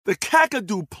The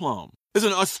Kakadu plum is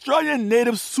an Australian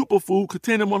native superfood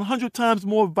containing 100 times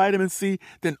more vitamin C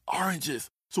than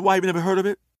oranges. So why have you never heard of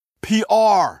it?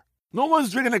 PR. No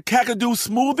one's drinking a Kakadu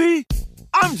smoothie?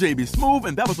 I'm JB Smoove,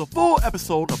 and that was a full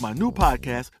episode of my new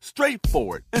podcast,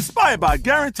 Straightforward, inspired by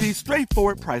guaranteed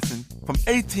straightforward pricing from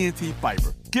AT&T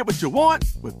Fiber. Get what you want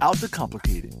without the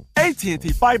complicated. AT&T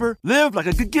Fiber, live like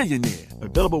a gigillionaire.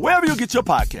 Available wherever you get your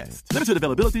podcasts. Limited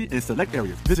availability in select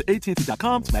areas. Visit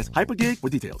AT&T.com/hypergig for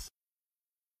details.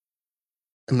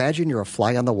 Imagine you're a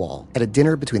fly on the wall at a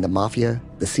dinner between the Mafia,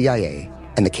 the CIA,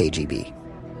 and the KGB.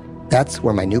 That's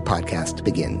where my new podcast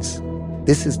begins.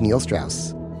 This is Neil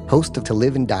Strauss, host of To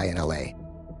Live and Die in LA,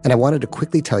 and I wanted to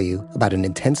quickly tell you about an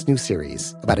intense new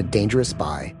series about a dangerous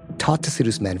spy taught to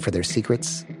seduce men for their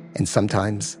secrets and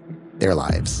sometimes their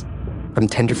lives. From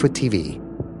Tenderfoot TV,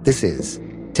 this is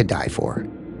To Die For.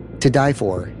 To Die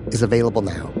For is available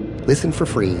now. Listen for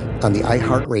free on the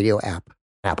iHeartRadio app,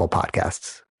 Apple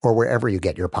Podcasts, or wherever you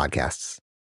get your podcasts.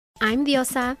 I'm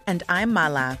Diosa. And I'm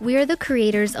Mala. We are the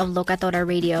creators of Locatora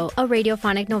Radio, a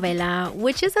radiophonic novela,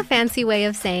 which is a fancy way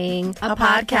of saying a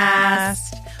podcast.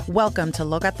 Welcome to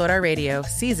Locatora Radio,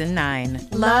 Season 9.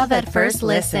 Love at first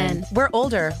listen. We're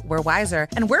older, we're wiser,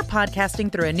 and we're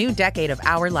podcasting through a new decade of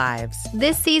our lives.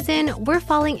 This season, we're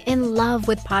falling in love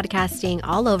with podcasting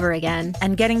all over again.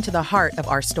 And getting to the heart of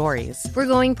our stories. We're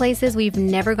going places we've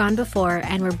never gone before,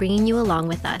 and we're bringing you along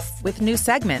with us. With new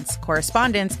segments,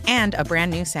 correspondence, and a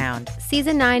brand new sound.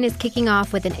 Season 9 is kicking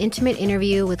off with an intimate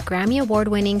interview with Grammy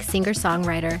Award-winning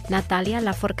singer-songwriter Natalia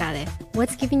Lafourcade.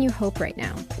 What's giving you hope right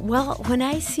now? Well, when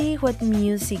I see what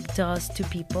music does to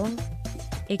people,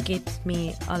 it gives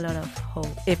me a lot of hope.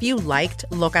 If you liked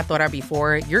Locatora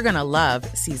before, you're going to love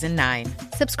Season 9.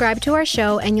 Subscribe to our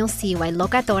show and you'll see why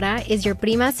Locatora is your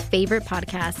prima's favorite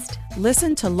podcast.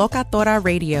 Listen to Locatora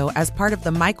Radio as part of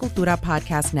the My Cultura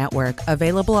Podcast Network,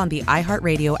 available on the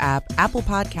iHeartRadio app, Apple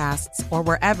Podcasts, or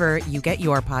wherever you get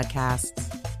your podcasts.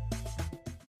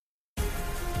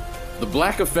 The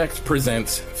Black Effect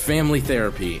presents Family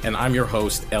Therapy, and I'm your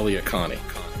host, Elliot Connie.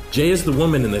 Jay is the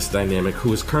woman in this dynamic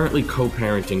who is currently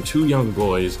co-parenting 2 young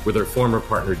boys with her former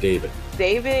partner, David.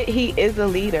 David, he is a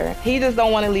leader. He just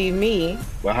don't want to leave me.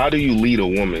 But how do you lead a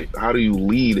woman? How do you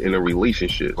lead in a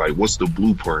relationship? Like, what's the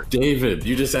blueprint? David,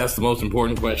 you just asked the most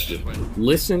important question.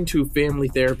 Listen to Family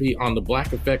Therapy on the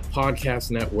Black Effect Podcast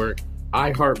Network,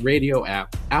 iHeartRadio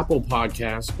app, Apple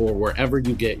Podcasts, or wherever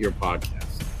you get your podcasts.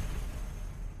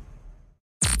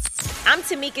 I'm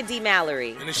Tamika D.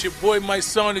 Mallory. And it's your boy, my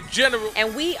son, the General.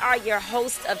 And we are your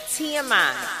hosts of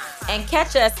TMI. And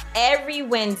catch us every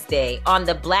Wednesday on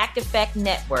the Black Effect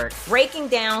Network, breaking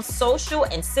down social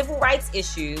and civil rights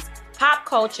issues, pop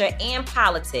culture, and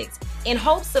politics in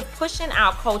hopes of pushing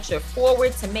our culture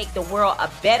forward to make the world a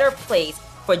better place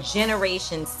for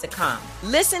generations to come.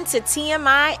 Listen to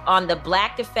TMI on the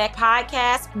Black Effect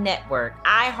Podcast Network,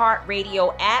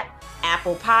 iHeartRadio app,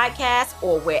 Apple Podcasts,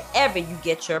 or wherever you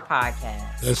get your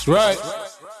podcasts. That's right.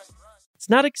 It's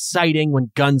not exciting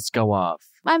when guns go off.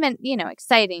 I mean,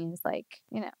 exciting is like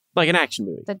an action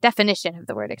movie. The definition of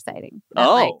the word exciting.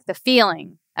 Not like the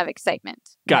feeling of excitement.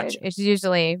 Gotcha. It's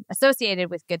usually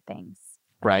associated with good things.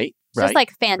 Right. Just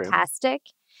like fantastic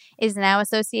is now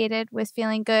associated with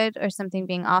feeling good or something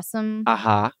being awesome.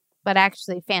 But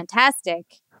actually fantastic.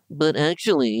 Well,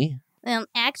 actually,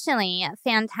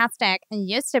 fantastic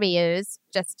used to be used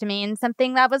just to mean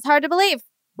something that was hard to believe.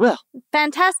 Well,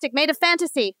 fantastic, made of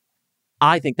fantasy.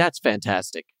 I think that's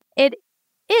fantastic. It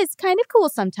is kind of cool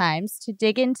sometimes to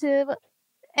dig into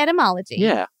etymology.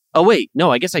 Yeah. Oh, wait.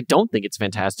 No, I guess I don't think it's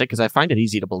fantastic because I find it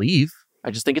easy to believe.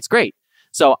 I just think it's great.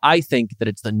 So I think that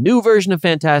it's the new version of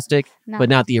fantastic, but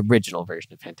not the original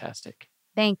version of fantastic.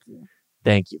 Thank you.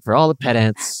 Thank you for all the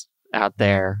pedants out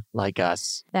there like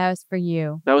us. That was for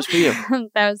you. That was for you.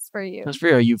 That was for you. That was for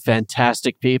you. You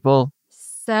fantastic people.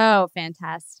 So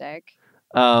fantastic.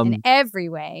 In every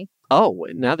way. Oh,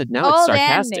 now it's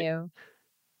sarcastic. And new.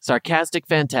 Sarcastic,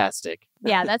 fantastic.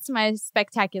 Yeah, that's my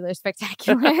spectacular. Sarcastic.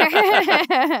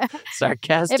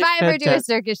 If I ever do a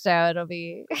circus show, it'll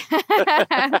be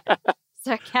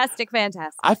sarcastic,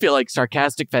 fantastic. I feel like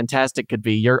sarcastic, fantastic could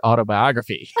be your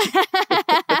autobiography.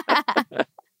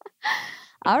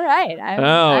 All right.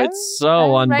 It's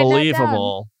so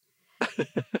unbelievable.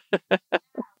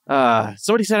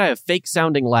 Somebody said I have fake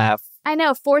sounding laugh. I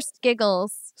know, forced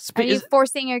giggles. Are you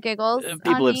forcing your giggles?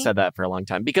 People have said that for a long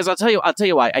time. Because I'll tell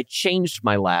you why. I changed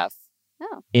my laugh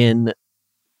in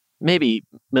maybe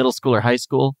middle school or high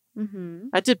school. Mm-hmm.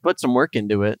 I did put some work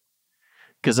into it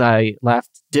because I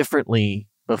laughed differently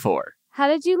before. How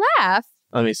did you laugh?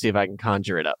 Let me see if I can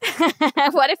conjure it up.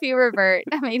 What if you revert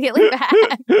immediately back?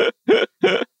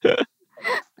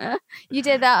 You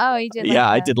did that? Oh, you did Yeah,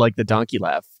 I did like the donkey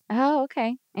laugh. Oh,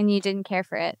 okay. And you didn't care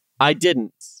for it? I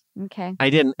didn't. Okay. I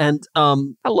didn't. And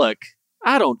look,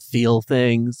 I don't feel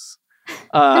things.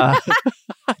 I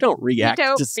don't react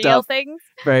to stuff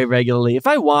very regularly. If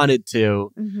I wanted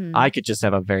to, I could just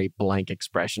have a very blank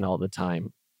expression all the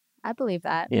time. I believe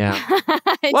that. Yeah.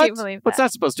 I do believe that. What's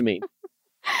that supposed to mean?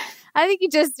 I think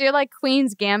you're like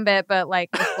Queen's Gambit, but like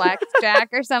with blackjack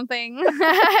or something.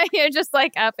 You're just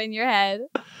like up in your head,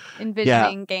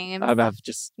 envisioning games. I have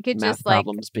just you could math just like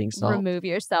problems being solved. Remove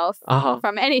yourself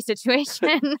from any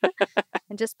situation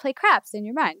and just play craps in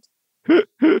your mind.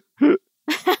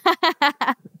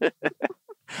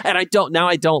 And I don't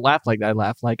laugh like that. I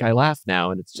laugh like I laugh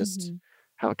now, and it's just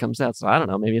how it comes out. So I don't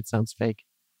know. Maybe it sounds fake.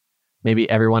 Maybe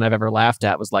everyone I've ever laughed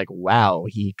at was like, wow,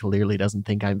 he clearly doesn't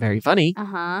think I'm very funny.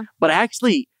 But I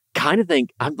actually kind of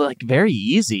think I'm like very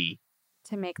easy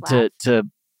to make laugh.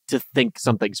 To think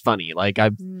something's funny. Like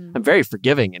I'm very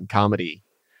forgiving in comedy.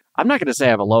 I'm not going to say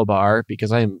I have a low bar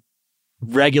because I'm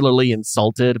regularly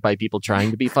insulted by people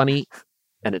trying to be funny,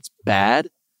 and it's bad.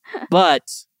 But,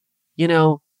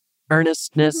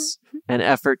 earnestness and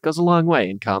effort goes a long way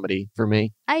in comedy for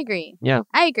me. I agree. Yeah.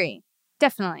 I agree.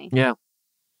 Definitely. Yeah.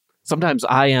 Sometimes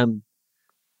I am,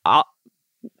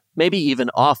 maybe even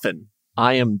often,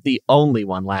 I am the only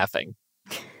one laughing.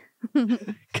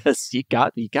 Because you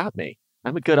got me.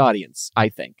 I'm a good audience, I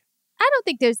think. I don't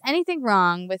think there's anything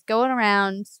wrong with going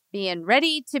around being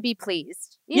ready to be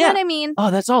pleased. You know what I mean? Oh,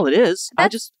 that's all it is.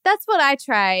 That's what I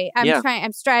try.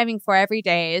 I'm striving for every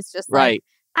day. It's just like,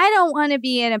 I don't want to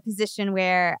be in a position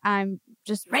where I'm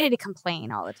just ready to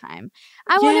complain all the time.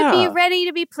 I want to be ready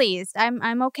to be pleased.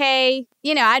 I'm okay.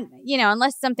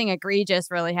 Unless something egregious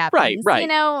really happens. Right.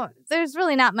 There's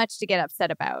really not much to get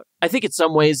upset about. I think in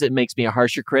some ways it makes me a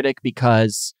harsher critic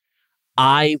because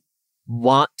I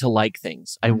want to like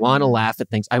things. I want to laugh at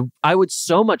things. I would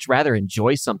so much rather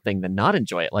enjoy something than not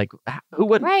enjoy it. Like, who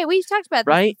wouldn't? Right. We've talked about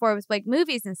this before with like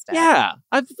movies and stuff. Yeah.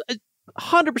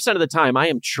 100% of the time, I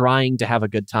am trying to have a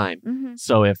good time.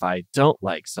 So if I don't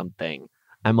like something,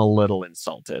 I'm a little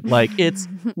insulted. Like, it's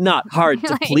not hard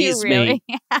to please me.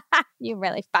 You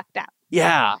really fucked up.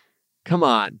 Yeah. Come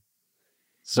on.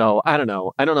 So I don't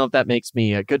know. I don't know if that makes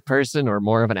me a good person or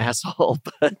more of an asshole,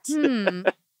 but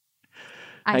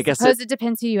I suppose it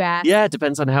depends who you ask. Yeah, it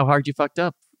depends on how hard you fucked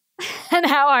up. And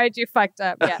how hard you fucked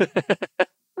up, yeah.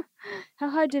 How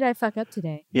hard did I fuck up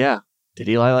today? Yeah. Did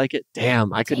Eli like it?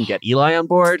 Damn, I couldn't get Eli on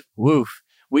board. Woof.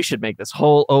 We should make this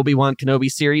whole Obi-Wan Kenobi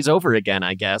series over again,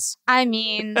 I guess. I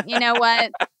mean, you know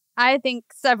what? I think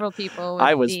several people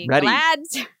would be ready. Glad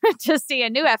to see a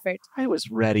new effort. I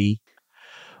was ready.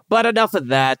 But enough of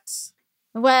that.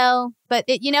 Well, but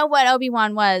you know what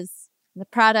Obi-Wan was? The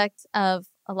product of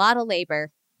a lot of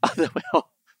labor.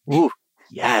 Ooh,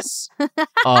 yes.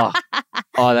 Oh,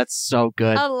 that's so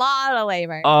good. A lot of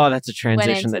labor. Oh, that's a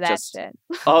transition that just... shit.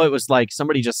 Oh, it was like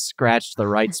somebody just scratched the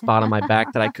right spot on my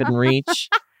back that I couldn't reach.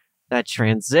 That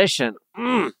transition.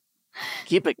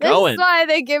 Keep it going. That's why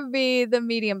they give me the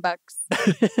medium bucks.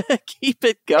 Keep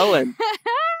it going.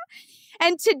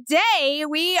 And today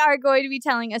we are going to be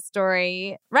telling a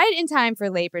story right in time for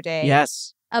Labor Day.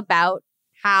 Yes. About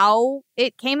how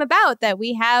it came about that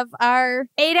we have our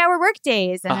 8-hour work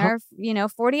days and our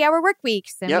 40-hour work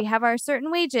weeks, and we have our certain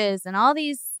wages and all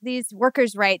these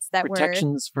workers' rights that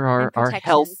protections for our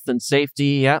health and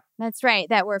safety. Yeah, that's right.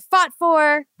 That were fought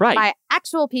for by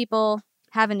actual people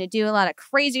having to do a lot of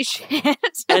crazy shit.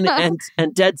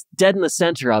 and dead in the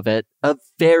center of it, a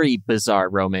very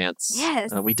bizarre romance.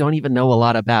 Yes, we don't even know a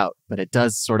lot about, but it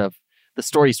does the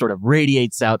story sort of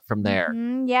radiates out from there.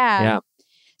 Yeah.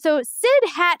 So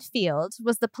Sid Hatfield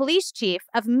was the police chief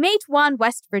of Matewan,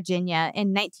 West Virginia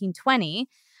in 1920,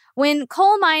 when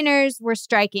coal miners were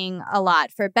striking a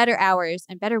lot for better hours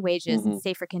and better wages and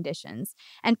safer conditions.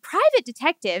 And private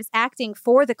detectives acting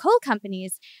for the coal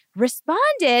companies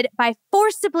responded by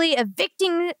forcibly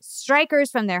evicting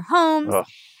strikers from their homes. Ugh.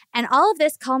 And all of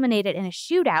this culminated in a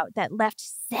shootout that left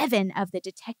 7 of the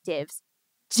detectives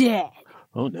dead.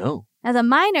 Oh, no. Now, the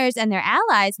miners and their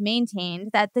allies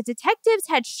maintained that the detectives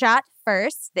had shot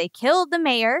first. They killed the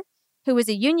mayor, who was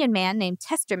a union man named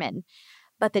Testerman.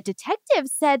 But the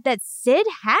detectives said that Sid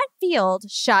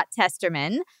Hatfield shot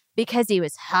Testerman because he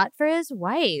was hot for his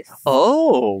wife.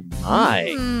 Oh,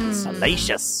 my.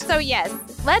 Salacious. So, yes,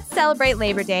 let's celebrate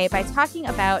Labor Day by talking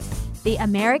about the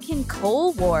American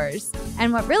Coal Wars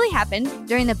and what really happened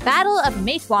during the Battle of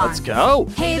Matewan. Let's go.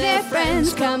 Hey there,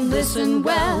 friends, come listen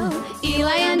well.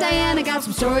 Eli and Diana got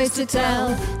some stories to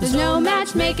tell. There's no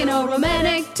matchmaking or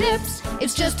romantic tips.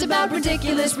 It's just about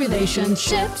ridiculous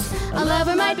relationships. A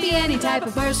lover might be any type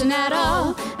of person at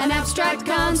all, an abstract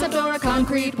concept or a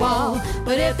concrete wall.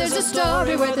 But if there's a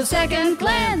story worth a second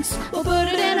glance, we'll put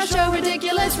it in our show,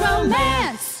 Ridiculous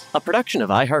Romance. A production of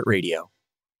iHeartRadio.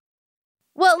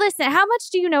 Well, listen, how much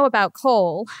do you know about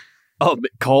coal? Oh,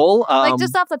 coal? Like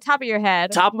just off the top of your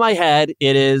head. Top of my head,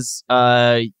 it is,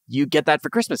 you get that for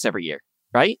Christmas every year,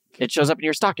 right? It shows up in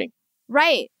your stocking.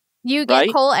 Right. You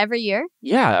get coal every year?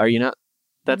 Yeah, are you not?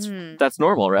 That's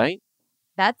normal, right?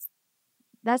 That's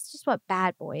just what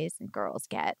bad boys and girls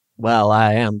get. Well,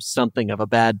 I am something of a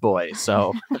bad boy,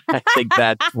 so I think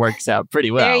that works out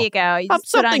pretty well. There you go. I'm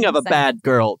something of a bad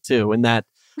girl, too, in that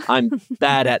I'm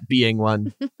bad at being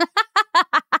one.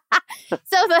 So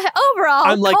the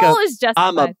overall coal is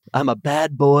justified. I'm a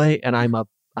bad boy, and I'm a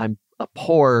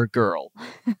poor girl.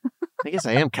 I guess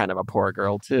I am kind of a poor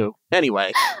girl, too.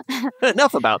 Anyway,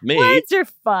 enough about me. Words are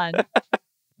fun.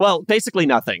 Well, basically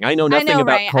nothing. I know nothing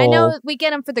about coal. I know we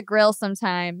get them for the grill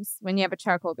sometimes when you have a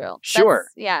charcoal grill. Sure.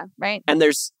 Yeah, right? And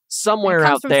there's somewhere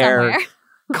out there,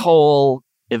 coal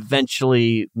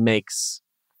eventually makes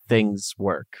things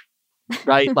work,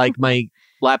 right? Like my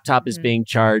laptop is being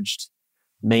charged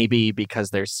maybe because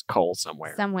there's coal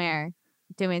somewhere. Somewhere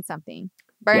doing something.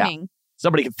 Burning. Yeah.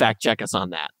 Somebody can fact check us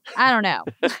on that. I don't know.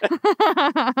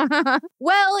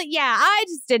 Well, yeah, I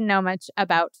just didn't know much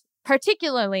about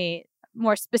particularly,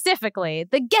 more specifically,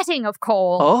 the getting of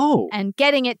coal and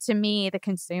getting it to me, the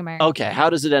consumer. Okay,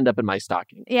 how does it end up in my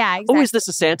stocking? Yeah, exactly. Oh, is this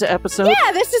a Santa episode?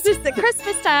 Yeah, this is just the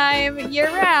Christmas time, year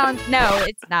round. No,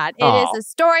 it's not. It is a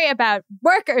story about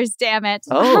workers, damn it.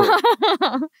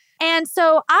 Oh. And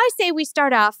so I say we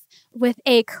start off with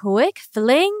a quick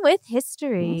fling with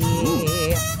history.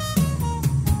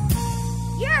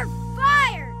 You're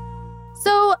fired!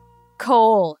 So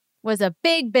coal was a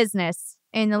big business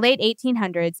in the late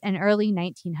 1800s and early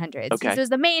 1900s. Okay. This was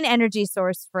the main energy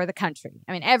source for the country.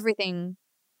 I mean, everything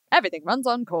runs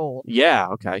on coal. Yeah,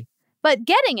 okay. But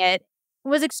getting it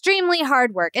was extremely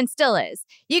hard work and still is.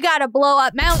 You got to blow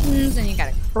up mountains and you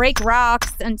got to break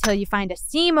rocks until you find a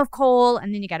seam of coal,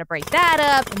 and then you got to break that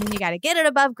up, and then you got to get it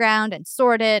above ground and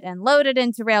sort it and load it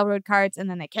into railroad carts, and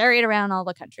then they carry it around all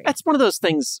the country. That's one of those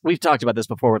things, we've talked about this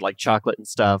before with like chocolate and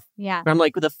stuff. Yeah. I'm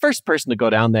like, the first person to go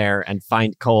down there and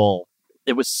find coal,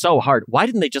 it was so hard. Why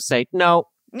didn't they just say, no,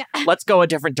 let's go a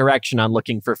different direction on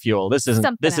looking for fuel. This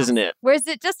isn't it. Where is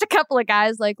it just a couple of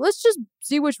guys like, let's just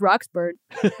see which rocks burn.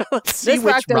 Let's see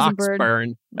which rocks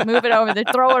burn. Move it over there.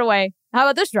 Throw it away. How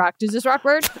about this rock? Does this rock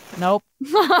burn? Nope.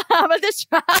 How about this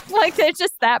rock? Like, they're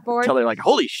just that bored. Until they're like,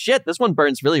 holy shit, this one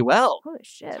burns really well. Holy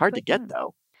shit. It's hard to get,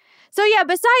 though. So yeah,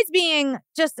 besides being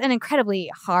just an incredibly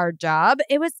hard job,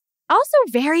 it was also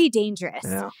very dangerous.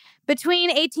 Yeah. Between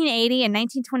 1880 and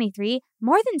 1923,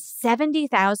 more than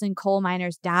 70,000 coal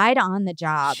miners died on the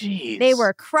job. Jeez. They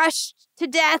were crushed to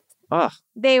death. Ugh.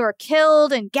 They were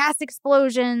killed in gas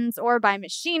explosions or by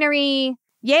machinery.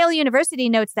 Yale University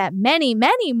notes that many,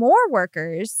 many more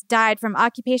workers died from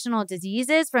occupational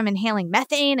diseases from inhaling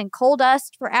methane and coal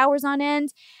dust for hours on end.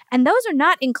 And those are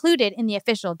not included in the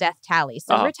official death tally.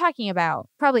 So we're talking about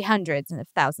probably hundreds of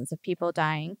thousands of people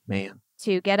dying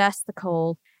to get us the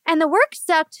coal. And the work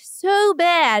sucked so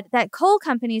bad that coal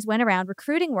companies went around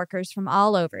recruiting workers from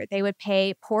all over. They would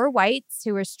pay poor whites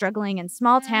who were struggling in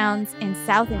small towns in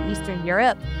South and Eastern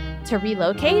Europe to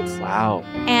relocate. Wow.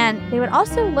 And they would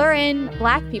also lure in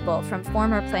Black people from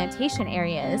former plantation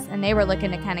areas, and they were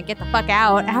looking to kind of get the fuck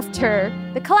out after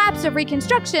the collapse of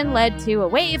Reconstruction led to a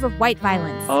wave of white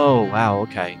violence. Oh, wow,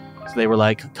 okay. So they were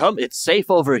like, come, it's safe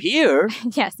over here.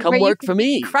 Yes. Come work for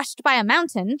me. Crushed by a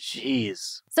mountain.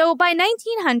 Jeez. So by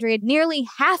 1900, nearly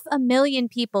 500,000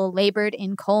 people labored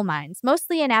in coal mines,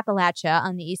 mostly in Appalachia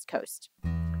on the East Coast.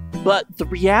 But the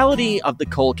reality of the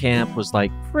coal camp was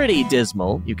like pretty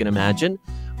dismal, you can imagine.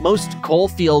 Most coal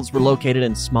fields were located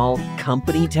in small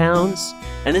company towns,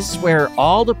 and this is where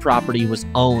all the property was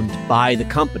owned by the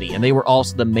company, and they were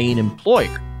also the main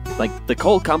employer. Like the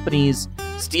coal companies,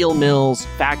 steel mills,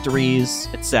 factories,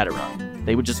 etc.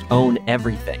 They would just own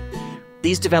everything.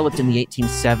 These developed in the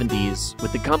 1870s,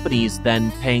 with the companies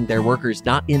then paying their workers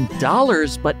not in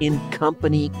dollars, but in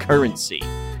company currency.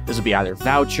 This would be either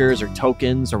vouchers or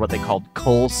tokens or what they called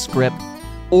coal scrip,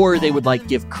 or they would like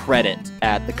give credit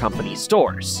at the company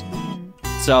stores.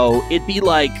 So it'd be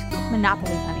like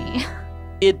Monopoly money.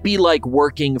 It'd be like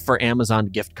working for Amazon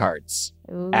gift cards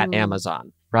Ooh. at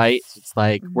Amazon. right? It's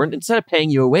like, instead of paying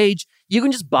you a wage, you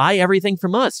can just buy everything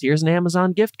from us. Here's an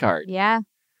Amazon gift card. Yeah.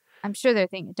 I'm sure they're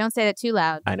thinking, don't say that too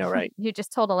loud. I know, right? You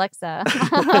just told Alexa.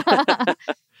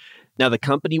 Now, the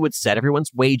company would set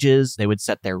everyone's wages. They would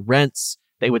set their rents.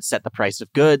 They would set the price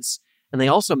of goods. And they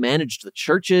also managed the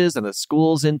churches and the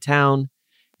schools in town.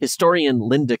 Historian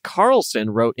Linda Carlson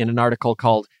wrote in an article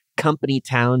called Company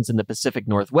Towns in the Pacific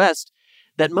Northwest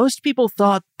that most people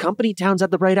thought company towns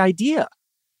had the right idea,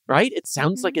 right? It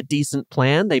sounds like a decent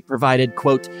plan. They provided,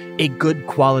 quote, a good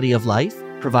quality of life,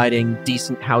 providing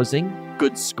decent housing,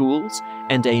 good schools,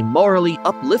 and a morally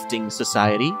uplifting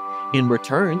society. In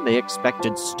return, they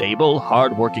expected stable,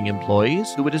 hardworking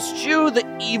employees who would eschew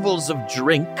the evils of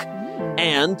drink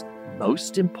and,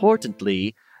 most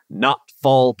importantly, not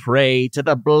fall prey to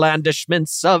the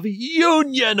blandishments of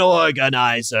union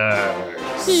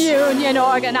organizers. Union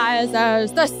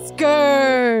organizers, the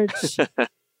scourge.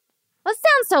 Well, it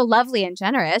sounds so lovely and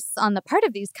generous on the part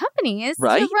of these companies to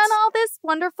run all this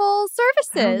wonderful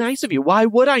services. How nice of you. Why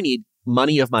would I need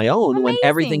money of my own when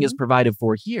everything is provided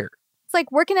for here? It's like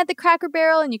working at the Cracker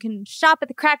Barrel, and you can shop at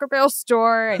the Cracker Barrel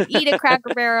store and eat at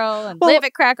Cracker Barrel and live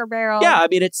at Cracker Barrel. Yeah, I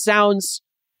mean, it sounds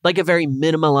like a very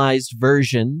minimalized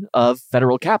version of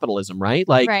federal capitalism, right?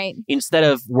 Like, instead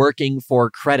of working for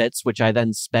credits, which I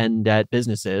then spend at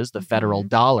businesses, the federal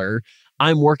dollar,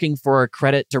 I'm working for a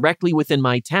credit directly within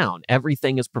my town.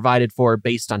 Everything is provided for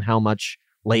based on how much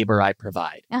labor I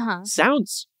provide.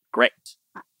 Sounds great.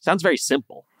 Sounds very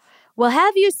simple. Well,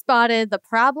 have you spotted the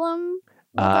problem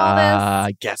with all this?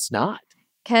 I guess not.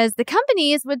 Because the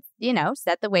companies would,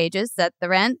 set the wages, set the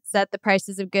rent, set the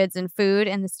prices of goods and food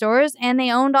in the stores, and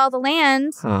they owned all the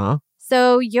land.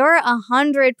 So you're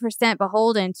 100%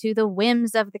 beholden to the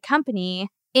whims of the company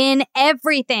in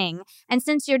everything. And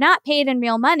since you're not paid in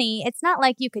real money, it's not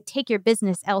like you could take your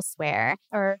business elsewhere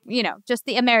or, just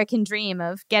the American dream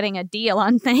of getting a deal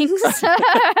on things.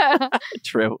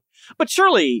 True. But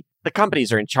surely the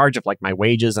companies are in charge of my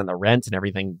wages and the rent and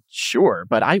everything. Sure.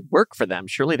 But I work for them.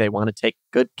 Surely they want to take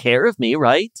good care of me,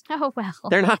 right? Oh, well.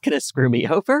 They're not going to screw me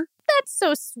over. That's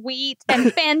so sweet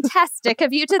and fantastic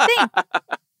of you to think.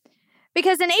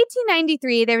 Because in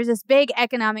 1893, there was this big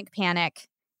economic panic.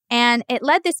 And it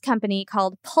led this company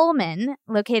called Pullman,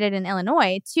 located in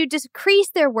Illinois, to decrease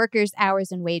their workers'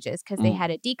 hours and wages because they had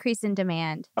a decrease in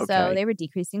demand. Okay. So they were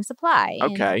decreasing supply.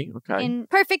 Okay. In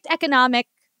perfect economic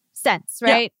sense,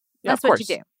 right? Yeah, That's what you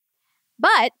do.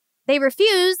 But they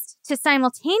refused to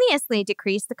simultaneously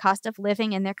decrease the cost of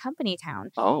living in their company town.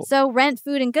 So rent,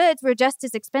 food, and goods were just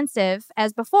as expensive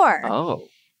as before.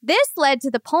 This led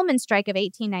to the Pullman strike of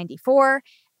 1894.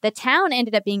 The town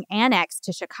ended up being annexed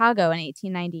to Chicago in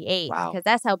 1898 because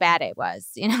that's how bad it was.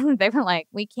 They were like,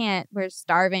 we're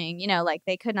starving,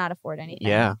 they could not afford anything.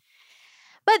 Yeah.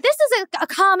 But this is a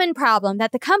common problem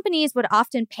that the companies would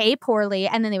often pay poorly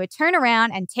and then they would turn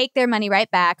around and take their money right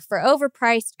back for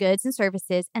overpriced goods and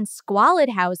services and squalid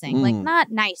housing,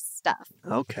 not nice stuff.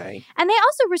 Okay. And they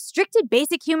also restricted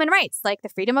basic human rights like the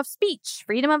freedom of speech,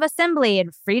 freedom of assembly,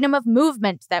 and freedom of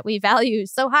movement that we value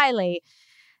so highly.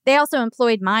 They also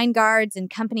employed mine guards and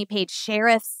company-paid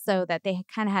sheriffs so that they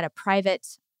kind of had a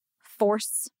private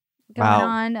force going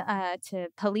on to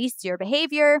police your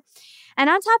behavior. And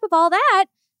on top of all that,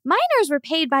 miners were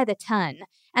paid by the ton.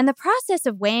 And the process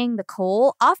of weighing the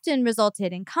coal often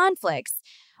resulted in conflicts,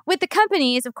 with the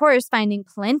companies, of course, finding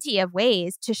plenty of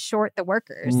ways to short the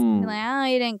workers.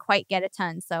 Like, you didn't quite get a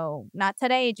ton, so not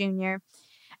today, Junior.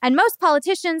 And most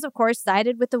politicians, of course,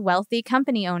 sided with the wealthy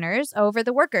company owners over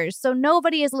the workers. So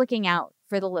nobody is looking out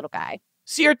for the little guy.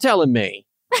 So you're telling me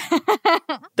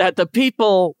that the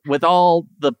people with all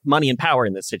the money and power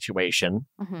in this situation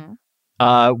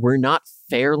were not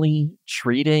fairly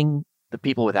treating the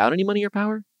people without any money or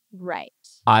power? Right.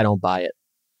 I don't buy it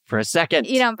for a second.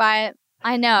 You don't buy it?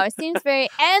 I know. It seems very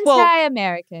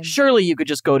anti-American. Surely you could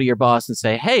just go to your boss and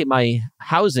say, hey, my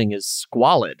housing is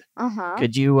squalid.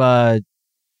 Could you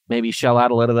maybe shell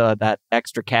out a little of that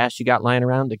extra cash you got lying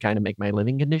around to kind of make my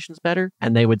living conditions better?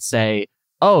 And they would say,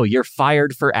 oh, you're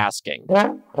fired for asking.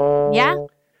 Yeah.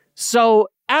 So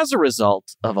as a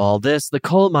result of all this, the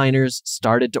coal miners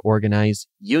started to organize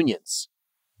unions.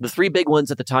 The three big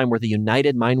ones at the time were the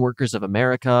United Mine Workers of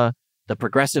America, the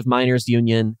Progressive Miners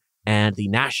Union, and the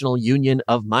National Union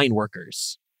of Mine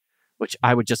Workers, which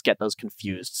I would just get those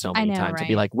confused so many times. Right? I'd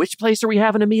be like, which place are we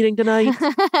having a meeting tonight?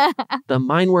 The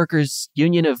Mine Workers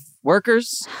Union of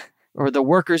Workers or the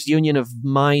Workers Union of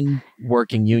Mine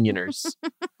Working Unioners?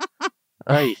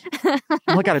 Right.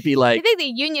 I gotta be like, you think they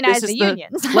unionize the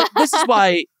unions? This is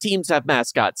why teams have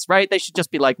mascots, right? They should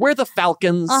just be like, we're the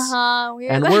Falcons,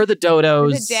 we're the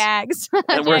Dodos, the Jags,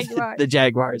 and we're the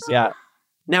Jaguars. Yeah.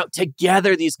 Now,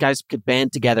 together, these guys could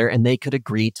band together and they could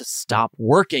agree to stop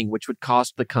working, which would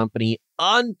cost the company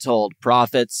untold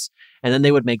profits. And then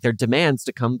they would make their demands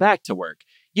to come back to work.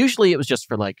 Usually it was just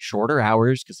for like shorter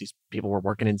hours because these people were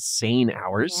working insane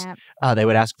hours. Yep. They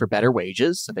would ask for better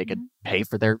wages so they could pay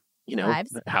for their,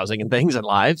 lives. Housing and things and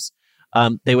lives.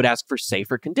 They would ask for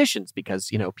safer conditions because,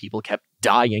 people kept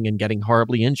dying and getting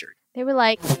horribly injured. They were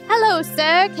like, hello,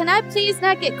 sir, can I please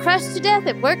not get crushed to death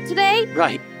at work today?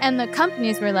 Right. And the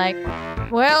companies were like,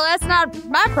 well, that's not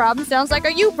my problem. Sounds like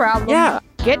a you problem. Yeah.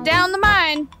 Get down the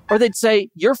mine. Or they'd say,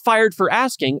 you're fired for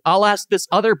asking. I'll ask this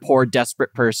other poor,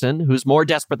 desperate person who's more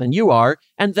desperate than you are,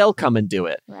 and they'll come and do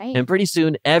it. Right. And pretty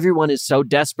soon, everyone is so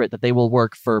desperate that they will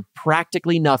work for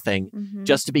practically nothing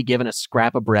just to be given a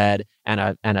scrap of bread and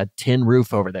a tin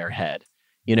roof over their head.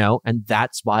 And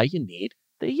that's why you need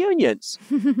the unions.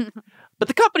 But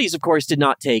the companies, of course, did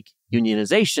not take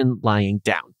unionization lying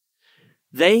down.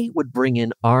 They would bring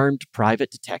in armed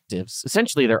private detectives,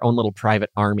 essentially their own little private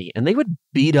army, and they would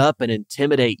beat up and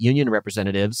intimidate union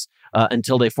representatives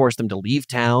until they forced them to leave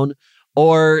town,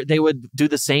 or they would do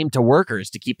the same to workers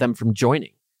to keep them from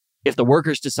joining. If the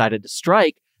workers decided to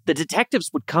strike, the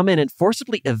detectives would come in and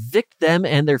forcibly evict them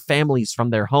and their families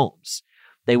from their homes.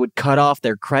 They would cut off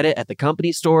their credit at the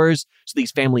company stores so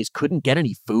these families couldn't get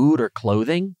any food or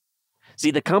clothing.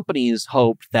 See, the companies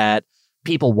hoped that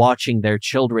people watching their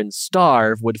children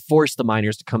starve would force the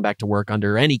miners to come back to work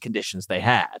under any conditions they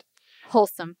had.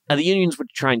 Wholesome. The unions would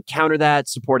try and counter that,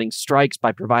 supporting strikes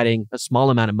by providing a small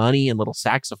amount of money and little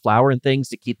sacks of flour and things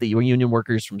to keep the union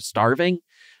workers from starving.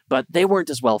 But they weren't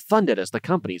as well funded as the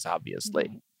companies,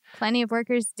 obviously. Plenty of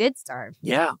workers did starve.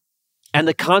 Yeah. And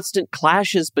the constant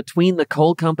clashes between the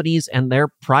coal companies and their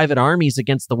private armies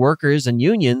against the workers and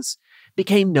unions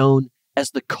became known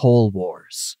as the Coal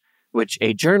Wars, which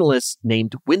a journalist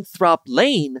named Winthrop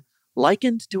Lane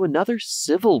likened to another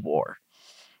civil war.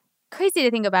 Crazy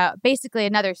to think about. Basically,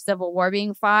 another civil war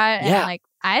being fought. Yeah. And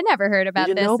I never heard about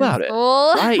this know about in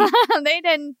school. Right. They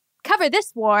didn't cover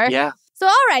this war. Yeah. So,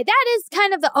 all right, that is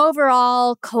kind of the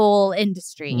overall coal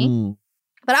industry.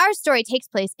 But our story takes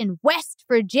place in West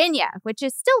Virginia, which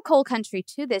is still coal country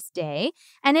to this day.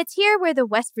 And it's here where the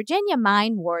West Virginia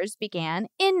mine wars began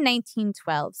in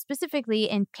 1912, specifically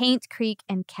in Paint Creek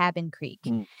and Cabin Creek.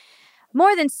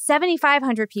 More than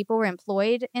 7,500 people were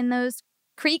employed in those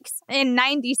creeks in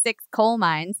 96 coal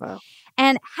mines. Wow.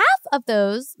 And half of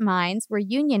those mines were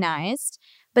unionized,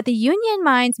 but the union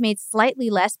mines made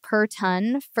slightly less per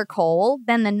ton for coal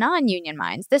than the non-union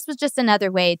mines. This was just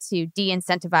another way to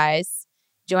de-incentivize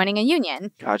joining a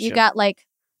union. Gotcha. You got like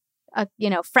a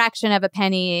fraction of a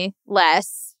penny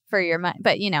less for your money,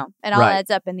 but it all adds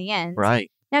up in the end.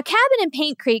 Right. Now, Cabin and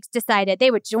Paint Creeks decided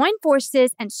they would join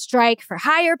forces and strike for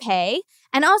higher pay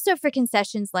and also for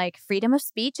concessions like freedom of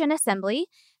speech and assembly,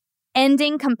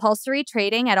 ending compulsory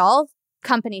trading at all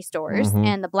company stores,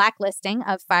 and the blacklisting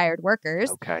of fired workers.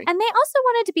 Okay. And they also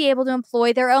wanted to be able to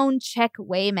employ their own check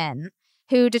weighmen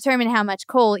who determined how much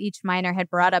coal each miner had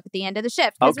brought up at the end of the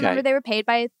shift. Because remember, they were paid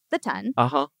by the ton.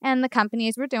 And the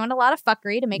companies were doing a lot of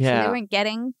fuckery to make sure they weren't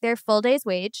getting their full day's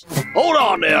wage. Hold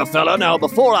on there, fella. Now,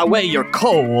 before I weigh your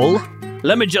coal,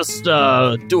 let me just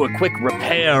do a quick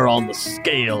repair on the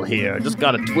scale here. Just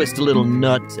gotta twist a little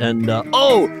nut and,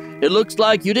 it looks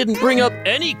like you didn't bring up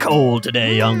any coal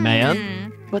today, young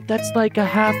man. But that's like a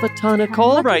half a ton of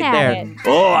coal right there. It.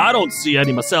 Oh, I don't see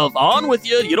any myself. On with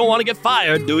you. You don't want to get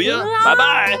fired, do you?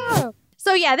 Bye-bye.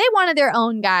 So, yeah, they wanted their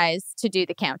own guys to do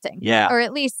the counting. Yeah. Or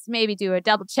at least maybe do a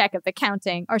double check of the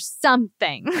counting or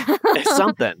something.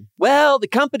 Something. Well, the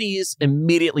companies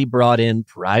immediately brought in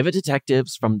private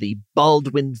detectives from the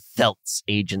Baldwin Felts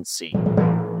Agency.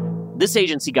 This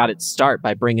agency got its start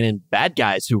by bringing in bad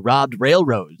guys who robbed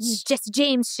railroads. Jesse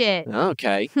James shit.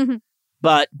 Okay.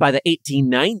 But by the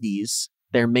 1890s,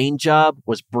 their main job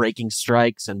was breaking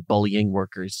strikes and bullying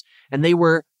workers, and they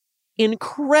were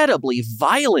incredibly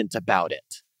violent about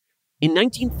it. In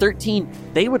 1913,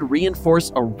 they would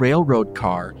reinforce a railroad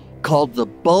car called the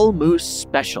Bull Moose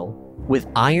Special with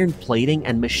iron plating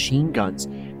and machine guns,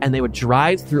 and they would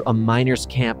drive through a miners'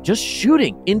 camp just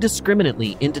shooting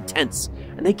indiscriminately into tents,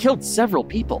 and they killed several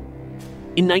people.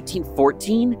 In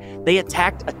 1914, they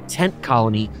attacked a tent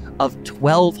colony of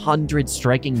 1,200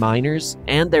 striking miners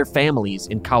and their families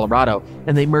in Colorado,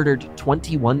 and they murdered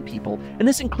 21 people, and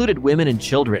this included women and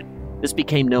children. This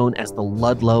became known as the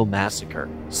Ludlow Massacre.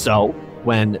 So,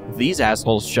 when these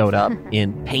assholes showed up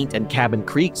in Paint and Cabin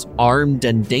Creeks, armed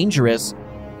and dangerous,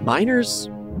 miners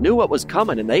knew what was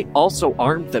coming, and they also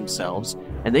armed themselves,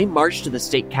 and they marched to the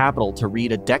state capitol to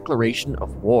read a declaration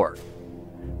of war.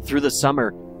 Through the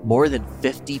summer, more than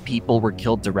 50 people were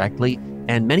killed directly,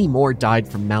 and many more died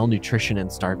from malnutrition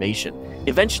and starvation.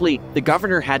 Eventually, the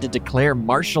governor had to declare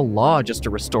martial law just to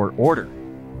restore order.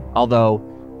 Although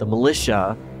the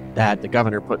militia that the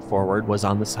governor put forward was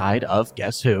on the side of,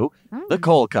 guess who? The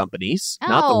coal companies,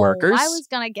 not the workers. I was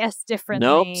going to guess differently.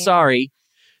 Nope, sorry.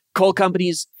 Coal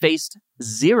companies faced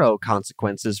zero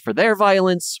consequences for their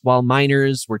violence, while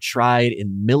miners were tried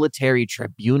in military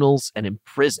tribunals and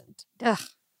imprisoned. Ugh.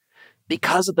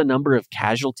 Because of the number of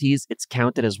casualties, it's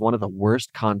counted as one of the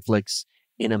worst conflicts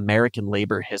in American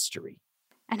labor history.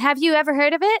 And have you ever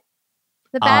heard of it?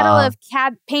 The Battle of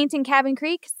Paint and Cabin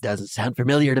Creek? Doesn't sound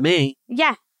familiar to me.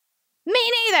 Yeah.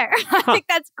 Me neither. I think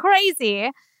that's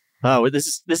crazy. Oh,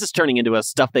 this is turning into a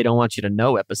stuff they don't want you to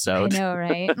know episode. I know,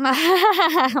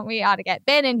 right? We ought to get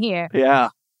Ben in here. Yeah.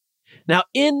 Now,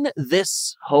 in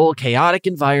this whole chaotic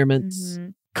environment,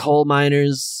 coal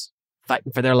miners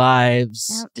fighting for their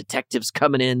lives, detectives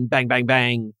coming in, bang, bang,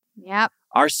 bang. Yep.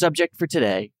 Our subject for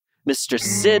today, Mr.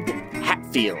 Sid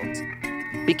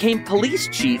Hatfield, became police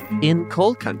chief in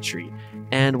coal country.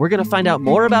 And we're going to find out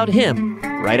more about him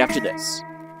right after this.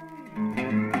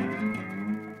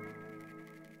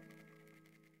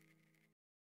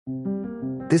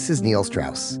 This is Neil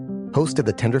Strauss, host of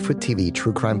the Tenderfoot TV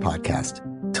true crime podcast,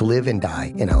 To Live and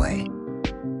Die in LA.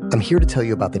 I'm here to tell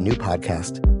you about the new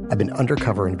podcast I've been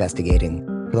undercover investigating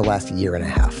for the last year and a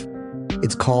half.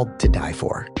 It's called To Die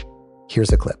For.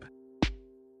 Here's a clip.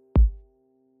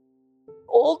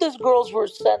 All these girls were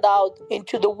sent out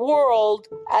into the world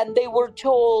and they were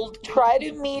told, try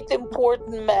to meet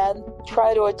important men,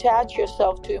 try to attach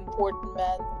yourself to important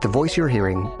men. The voice you're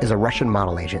hearing is a Russian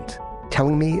model agent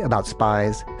telling me about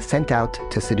spies sent out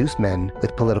to seduce men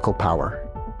with political power.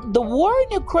 The war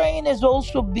in Ukraine is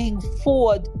also being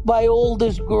fought by all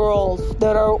these girls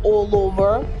that are all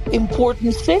over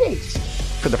important cities.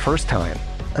 For the first time,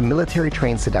 a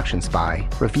military-trained seduction spy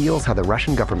reveals how the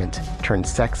Russian government turned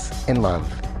sex and love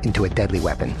into a deadly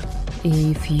weapon.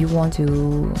 If you want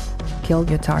to kill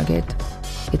your target,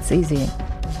 it's easy.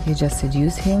 You just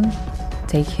seduce him,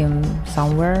 take him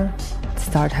somewhere,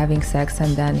 start having sex,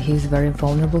 and then he's very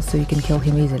vulnerable, so you can kill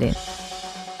him easily.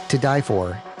 To Die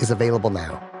For is available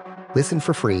now. Listen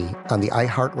for free on the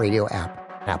iHeartRadio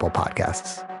app, Apple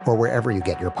Podcasts, or wherever you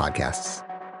get your podcasts.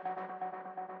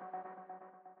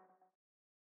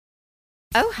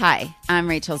 Oh, hi, I'm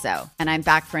Rachel Zoe, and I'm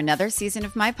back for another season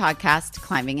of my podcast,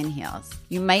 Climbing in Heels.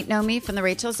 You might know me from the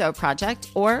Rachel Zoe Project,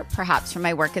 or perhaps from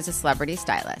my work as a celebrity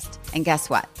stylist. And guess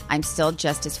what? I'm still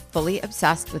just as fully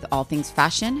obsessed with all things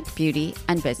fashion, beauty,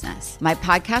 and business. My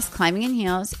podcast, Climbing in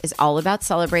Heels, is all about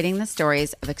celebrating the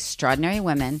stories of extraordinary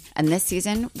women, and this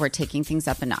season, we're taking things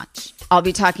up a notch. I'll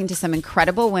be talking to some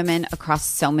incredible women across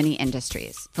so many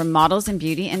industries, from models and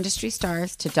beauty industry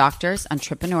stars to doctors,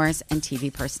 entrepreneurs, and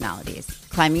TV personalities.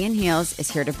 Climbing in Heels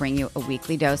is here to bring you a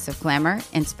weekly dose of glamour,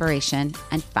 inspiration,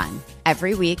 and fun.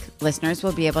 Every week, listeners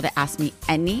will be able to ask me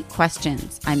any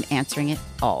questions. I'm answering it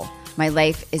all. My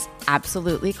life is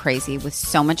absolutely crazy with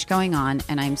so much going on,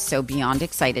 and I'm so beyond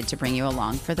excited to bring you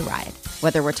along for the ride.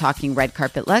 Whether we're talking red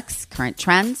carpet looks, current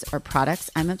trends, or products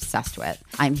I'm obsessed with,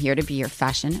 I'm here to be your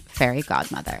fashion fairy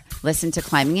godmother. Listen to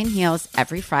Climbing in Heels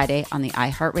every Friday on the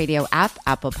iHeartRadio app,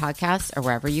 Apple Podcasts, or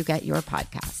wherever you get your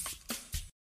podcasts.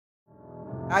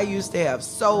 I used to have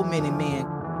so many men.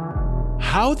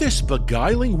 How this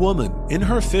beguiling woman in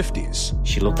her 50s,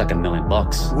 she looked like $1 million,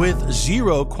 with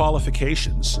zero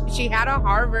qualifications, she had a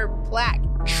Harvard plaque,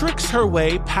 tricks her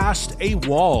way past a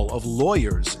wall of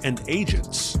lawyers and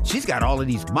agents. She's got all of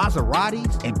these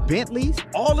Maseratis and Bentleys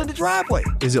all in the driveway.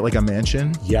 Is it like a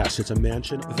mansion? Yes, it's a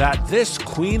mansion that this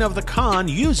queen of the con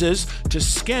uses to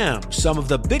scam some of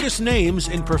the biggest names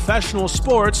in professional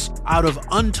sports out of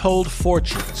untold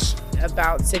fortunes.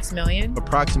 About $6 million.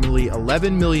 Approximately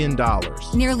 $11 million.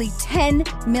 Nearly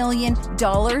 $10 million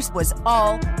was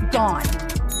all gone.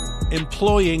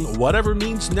 Employing whatever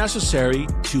means necessary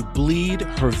to bleed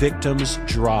her victims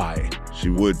dry. She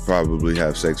would probably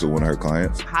have sex with one of her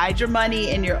clients. Hide your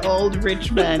money in your old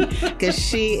rich man, because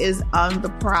she is on the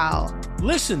prowl.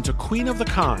 Listen to Queen of the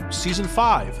Con, Season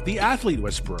 5, The Athlete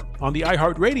Whisperer, on the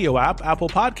iHeartRadio app, Apple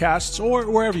Podcasts, or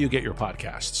wherever you get your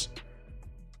podcasts.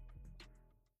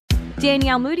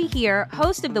 Danielle Moody here,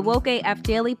 host of the Woke AF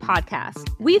Daily podcast.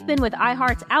 We've been with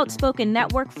iHeart's Outspoken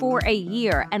Network for a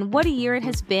year, and what a year it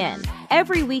has been.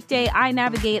 Every weekday, I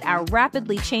navigate our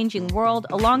rapidly changing world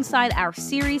alongside our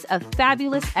series of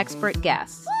fabulous expert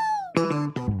guests.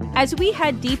 As we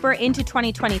head deeper into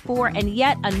 2024 and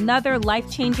yet another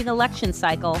life-changing election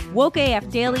cycle, Woke AF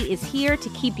Daily is here to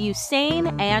keep you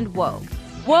sane and woke.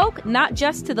 Woke not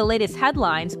just to the latest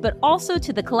headlines, but also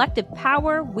to the collective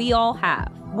power we all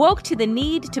have. Woke to the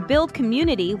need to build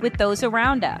community with those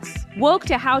around us. Woke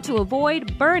to how to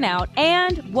avoid burnout,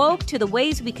 and woke to the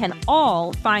ways we can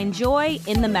all find joy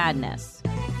in the madness.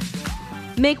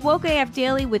 Make Woke AF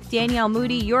Daily with Danielle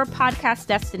Moody your podcast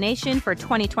destination for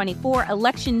 2024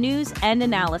 election news and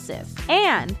analysis.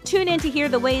 And tune in to hear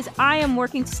the ways I am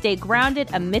working to stay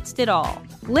grounded amidst it all.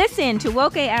 Listen to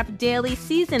Woke AF Daily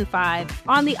Season 5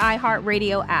 on the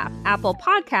iHeartRadio app, Apple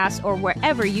Podcasts, or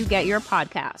wherever you get your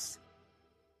podcasts.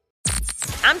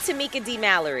 I'm Tamika D.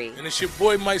 Mallory. And it's your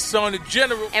boy, my son, the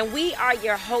General. And we are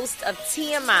your hosts of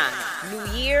TMI.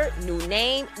 New year, new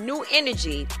name, new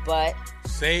energy, but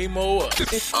same old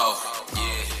us.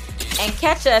 And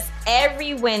catch us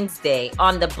every Wednesday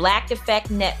on the Black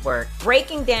Effect Network,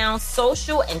 breaking down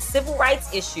social and civil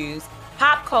rights issues,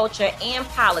 pop culture, and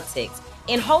politics,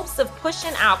 in hopes of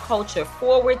pushing our culture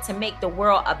forward to make the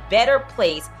world a better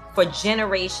place for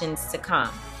generations to come.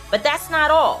 But that's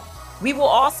not all. We will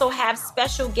also have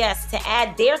special guests to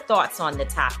add their thoughts on the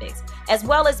topics, as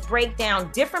well as break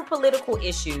down different political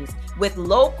issues with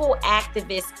local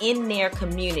activists in their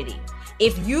community.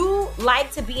 If you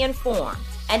like to be informed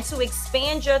and to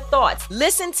expand your thoughts,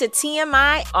 listen to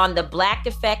TMI on the Black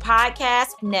Effect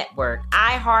Podcast Network,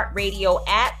 iHeartRadio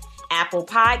app, Apple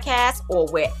Podcasts, or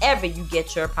wherever you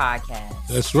get your podcasts.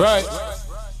 That's right.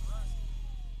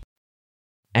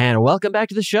 And welcome back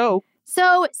to the show.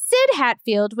 So, Sid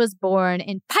Hatfield was born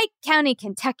in Pike County,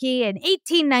 Kentucky in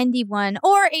 1891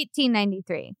 or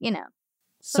 1893. You know,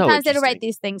 sometimes they don't write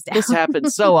these things down. This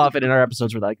happens so often in our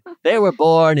episodes. We're like, they were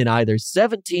born in either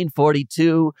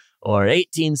 1742 or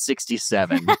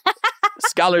 1867.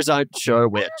 Scholars aren't sure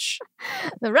which.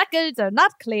 The records are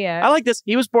not clear. I like this.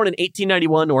 He was born in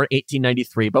 1891 or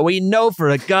 1893, but we know for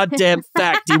a goddamn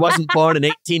fact he wasn't born in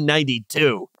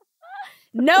 1892.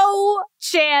 No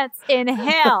chance in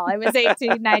hell it was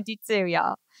 1892,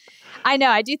 y'all. I know,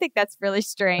 I do think that's really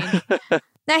strange.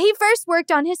 Now, he first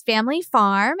worked on his family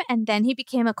farm, and then he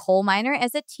became a coal miner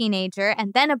as a teenager,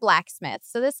 and then a blacksmith.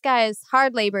 So this guy is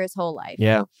hard labor his whole life.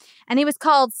 Yeah. And he was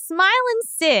called Smilin'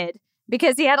 Sid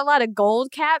because he had a lot of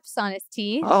gold caps on his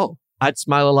teeth. Oh, I'd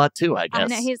smile a lot too, I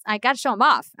guess. I know, I got to show him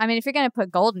off. I mean, if you're going to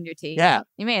put gold in your teeth, yeah,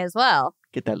 you may as well.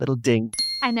 Get that little ding.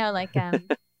 I know, like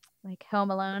Home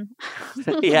Alone.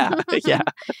 Yeah.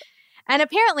 And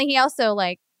apparently he also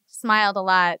smiled a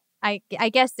lot, I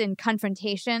guess, in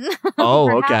confrontation. Oh,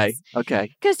 okay.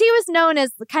 Because he was known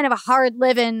as kind of a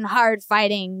hard-living,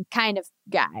 hard-fighting kind of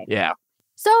guy. Yeah.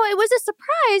 So it was a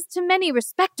surprise to many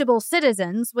respectable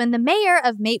citizens when the mayor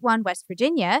of Matewan, West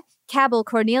Virginia, Cabell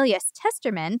Cornelius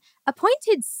Testerman,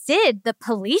 appointed Sid the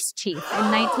police chief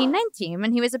in 1919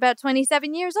 when he was about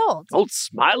 27 years old. Old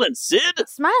Smiling Sid?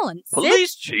 Smiling Sid?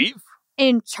 Police chief?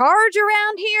 In charge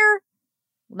around here?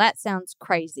 Well, that sounds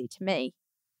crazy to me.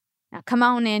 Now, come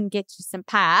on in and get you some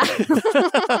pie.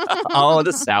 Oh,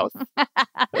 the South.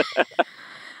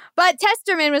 But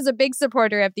Testerman was a big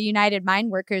supporter of the United Mine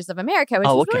Workers of America, which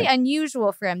is really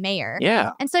unusual for a mayor.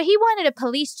 Yeah. And so he wanted a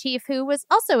police chief who was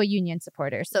also a union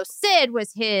supporter. So Sid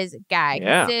was his guy.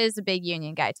 Yeah. Sid is a big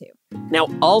union guy, too. Now,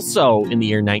 also in the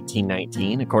year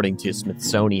 1919, according to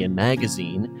Smithsonian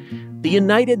Magazine, the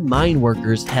United Mine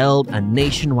Workers held a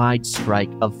nationwide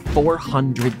strike of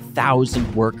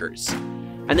 400,000 workers.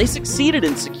 And they succeeded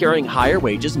in securing higher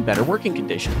wages and better working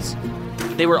conditions.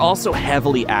 They were also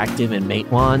heavily active in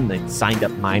Matewan. They signed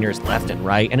up miners left and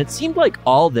right. And it seemed like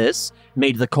all this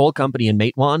made the coal company in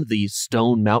Matewan, the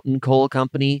Stone Mountain Coal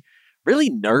Company,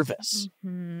 really nervous.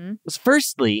 Mm-hmm. Because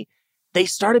firstly, they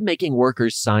started making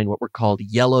workers sign what were called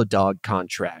yellow dog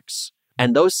contracts.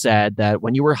 And those said that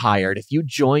when you were hired, if you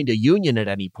joined a union at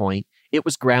any point, it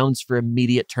was grounds for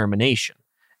immediate termination.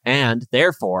 And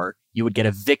therefore, you would get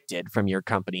evicted from your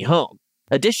company home.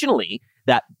 Additionally,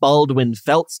 that Baldwin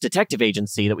Felts detective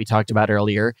agency that we talked about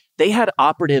earlier, they had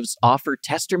operatives offer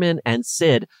Testerman and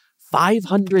Sid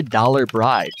 $500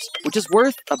 bribes, which is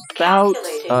worth about,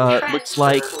 looks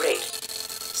like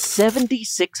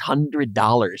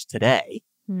 $7,600 today.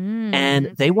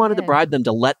 And they wanted to bribe them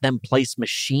to let them place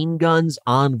machine guns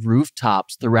on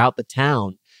rooftops throughout the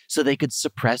town so they could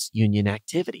suppress union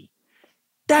activity.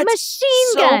 That's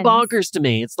so bonkers to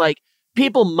me. It's like,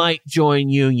 people might join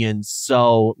unions,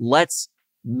 so let's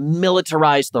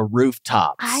militarize the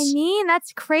rooftops. I mean,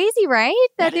 that's crazy, right?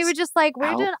 That they were just like,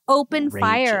 we're going to open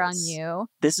fire on you.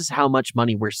 This is how much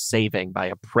money we're saving by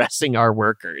oppressing our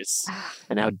workers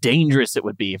and how dangerous it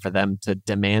would be for them to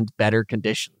demand better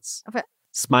conditions.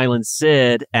 Smilin'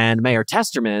 Sid and Mayor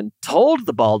Testerman told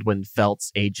the Baldwin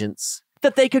Felts agents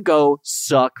that they could go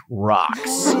suck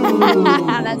rocks.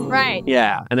 That's right.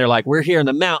 Yeah. And they're like, we're here in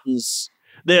the mountains.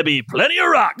 There'll be plenty of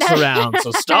rocks around,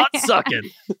 so start sucking.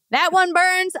 That one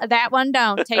burns, that one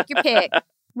don't. Take your pick.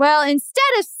 Well, instead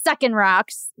of sucking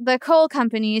rocks, the coal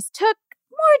companies took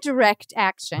more direct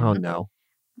action. Oh, no.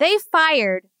 They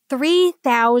fired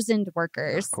 3,000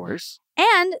 workers. Of course.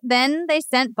 And then they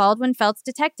sent Baldwin Felts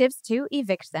detectives to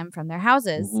evict them from their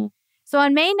houses. Mm-hmm. So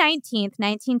on May 19th,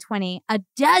 1920, a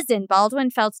dozen Baldwin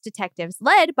Felts detectives,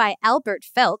 led by Albert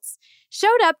Felts,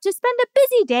 showed up to spend a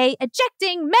busy day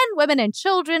ejecting men, women, and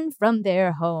children from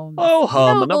their homes. Oh,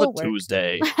 another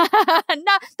Tuesday.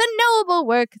 The noble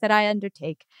work that I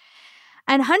undertake.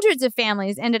 And hundreds of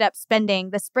families ended up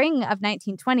spending the spring of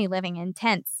 1920 living in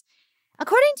tents.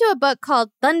 According to a book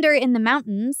called Thunder in the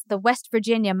Mountains, The West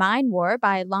Virginia Mine War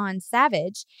by Lon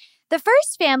Savage, the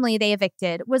first family they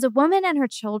evicted was a woman and her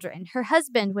children. Her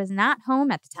husband was not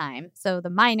home at the time, so the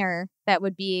miner that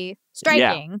would be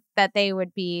striking, that they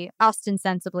would be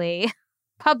ostensibly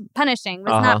punishing,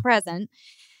 was not present.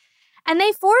 And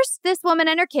they forced this woman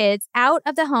and her kids out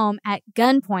of the home at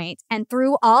gunpoint and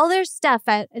threw all their stuff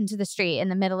out into the street in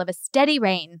the middle of a steady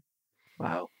rain.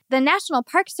 Wow. The National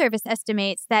Park Service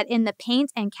estimates that in the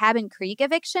Paint and Cabin Creek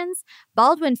evictions,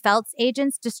 Baldwin Felts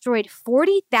agents destroyed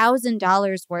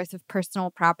 $40,000 worth of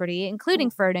personal property,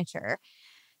 including furniture.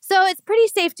 So it's pretty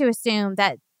safe to assume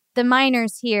that the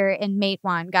miners here in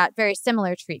Matewan got very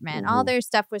similar treatment. All their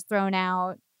stuff was thrown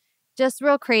out, just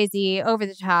real crazy,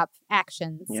 over-the-top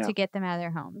actions to get them out of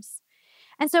their homes.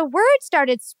 And so word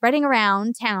started spreading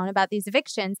around town about these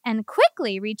evictions and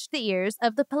quickly reached the ears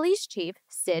of the police chief,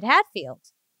 Sid Hatfield.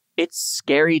 It's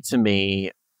scary to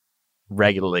me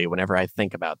regularly whenever I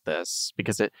think about this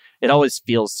because it always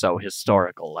feels so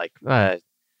historical, like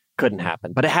couldn't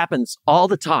happen. But it happens all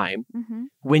the time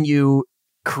when you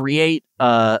create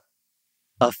a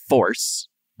force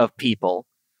of people,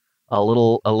 a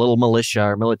little militia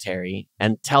or military,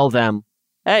 and tell them,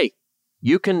 hey,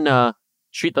 you can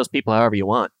treat those people however you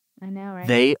want. I know,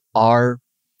 right?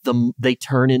 They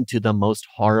turn into the most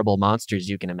horrible monsters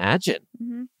you can imagine.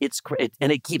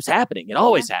 And it keeps happening. It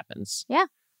always happens. Yeah.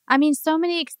 I mean, so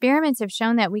many experiments have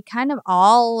shown that we kind of,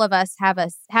 all of us have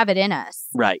it in us.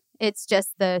 Right. It's just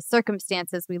the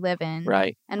circumstances we live in.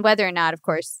 Right. And whether or not, of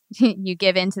course, you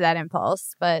give into that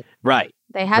impulse. But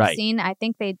they have seen, I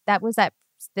think that was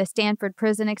the Stanford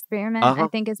prison experiment, I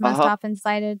think is most often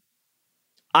cited.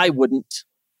 I wouldn't.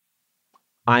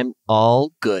 I'm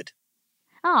all good.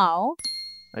 Oh.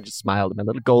 I just smiled and my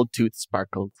little gold tooth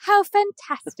sparkled. How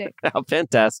fantastic. How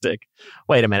fantastic.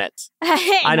 Wait a minute.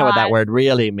 I know what that word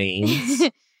really means.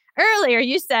 Earlier,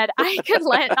 you said I could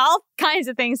let all kinds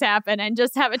of things happen and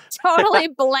just have a totally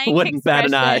blank Wouldn't bat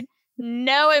an eye.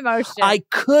 No emotion. I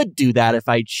could do that if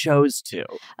I chose to.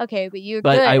 Okay, but you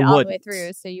But could I all the way wouldn't.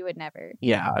 through, so you would never.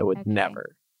 Yeah, I would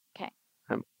never. Okay.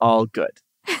 I'm all good.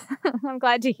 I'm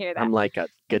glad to hear that. I'm like a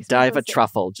Godiva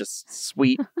truffle, just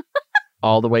sweet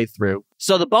all the way through.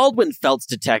 So the Baldwin Felts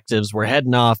detectives were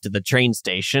heading off to the train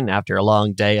station after a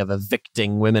long day of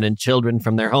evicting women and children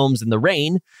from their homes in the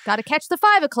rain. Gotta catch the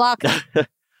 5 o'clock.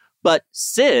 But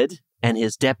Sid and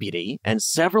his deputy and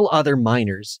several other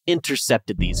miners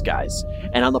intercepted these guys.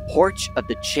 And on the porch of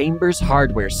the Chambers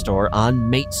hardware store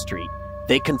on Mate Street,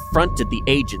 they confronted the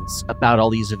agents about all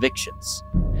these evictions.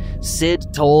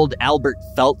 Sid told Albert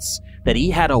Felts that he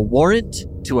had a warrant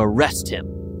to arrest him.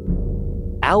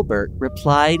 Albert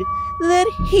replied that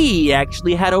he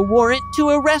actually had a warrant to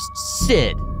arrest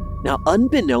Sid. Now,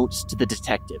 unbeknownst to the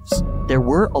detectives, there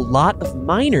were a lot of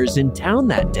miners in town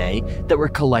that day that were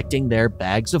collecting their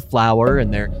bags of flour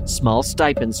and their small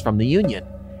stipends from the union,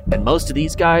 and most of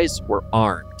these guys were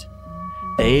armed.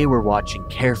 They were watching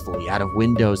carefully out of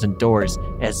windows and doors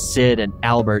as Sid and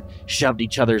Albert shoved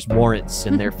each other's warrants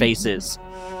in their faces.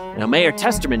 Now, Mayor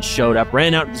Testerman showed up,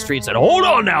 ran out to the street and said, "Hold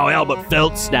on now, Albert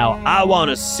Felts. Now, I want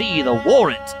to see the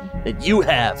warrant that you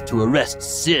have to arrest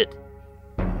Sid."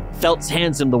 Felts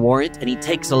hands him the warrant, and he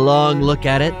takes a long look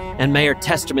at it, and Mayor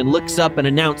Testerman looks up and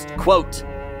announced, quote,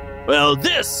 "Well,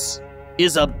 this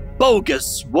is a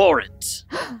bogus warrant."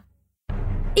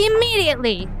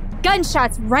 Immediately,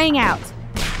 gunshots rang out.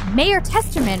 Mayor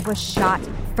Testerman was shot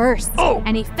first,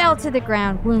 and he fell to the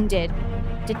ground wounded.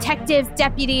 Detectives,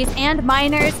 deputies, and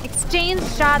miners exchanged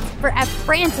shots for a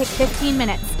frantic 15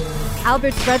 minutes.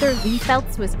 Albert's brother Lee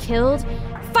Felts was killed.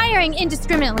 Firing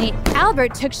indiscriminately,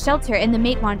 Albert took shelter in the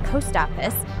Matewan post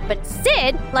office, but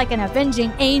Sid, like an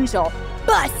avenging angel,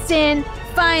 busts in,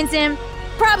 finds him,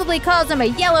 probably calls him a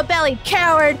yellow-bellied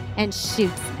coward, and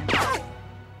shoots him.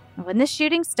 When the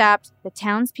shooting stopped, the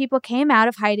townspeople came out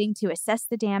of hiding to assess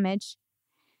the damage.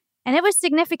 And it was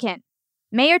significant.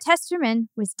 Mayor Testerman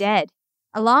was dead,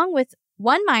 along with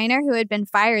one miner who had been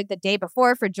fired the day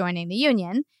before for joining the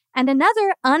union, and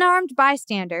another unarmed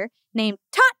bystander named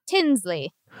Tot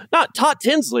Tinsley. Not Tot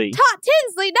Tinsley. Tot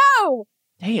Tinsley, no!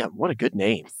 Damn, what a good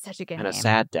name. That's such a good name. And a name.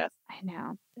 sad death. I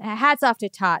know. Hats off to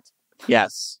Tot.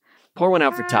 Yes. Pour one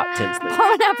out for Tot Tinsley. Pour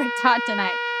one out for Tot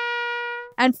tonight.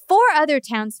 And 4 other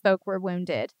townsfolk were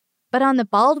wounded. But on the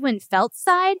Baldwin Felts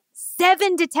side,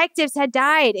 7 detectives had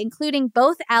died, including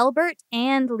both Albert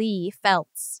and Lee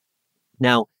Felts.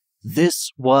 Now,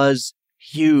 this was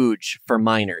huge for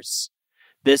miners.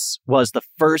 This was the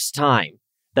first time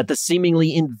that the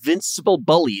seemingly invincible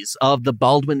bullies of the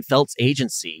Baldwin Felts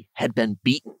Agency had been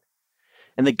beaten.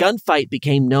 And the gunfight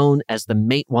became known as the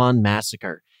Matewan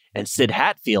Massacre, and Sid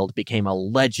Hatfield became a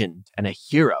legend and a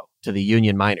hero to the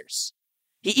Union miners.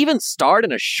 He even starred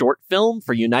in a short film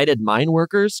for United Mine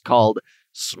Workers called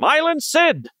Smilin'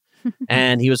 Sid,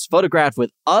 and he was photographed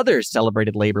with other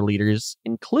celebrated labor leaders,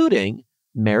 including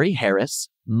Mary Harris,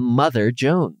 Mother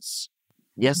Jones.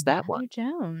 Yes, that one.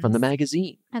 Jones. From the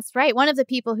magazine. That's right. One of the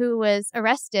people who was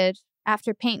arrested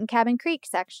after painting Cabin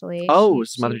Creeks, actually. Oh,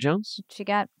 was Mother Jones? She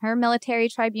got her military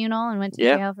tribunal and went to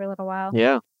jail for a little while.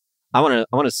 Yeah. I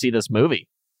want to see this movie.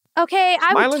 Okay,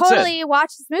 I would totally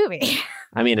watch this movie.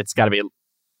 I mean, it's got to be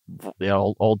the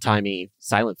old-timey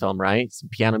silent film, right? Some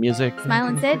piano music.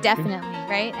 Smilin' Sid, definitely,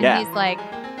 right? And he's like...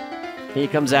 He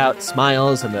comes out,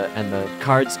 smiles, and the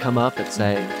cards come up and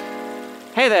say,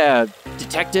 "Hey there,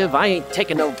 detective, I ain't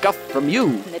taking no guff from you."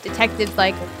 And the detective's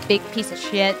like a big piece of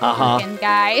shit looking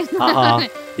guy.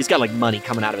 He's got like money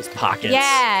coming out of his pockets.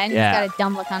 Yeah, and he's got a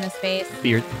dumb look on his face.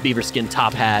 Beaver skin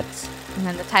top hat. And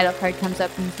then the title card comes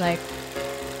up and he's like...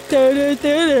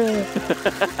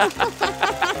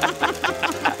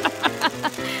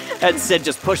 And Sid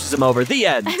just pushes him over. The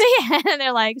end. And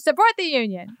they're like, support the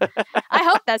union. I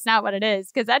hope that's not what it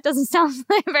is, because that doesn't sound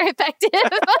like very effective.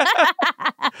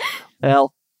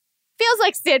 Well, feels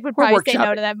like Sid would probably say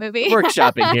no to that movie.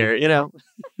 Workshopping here, you know.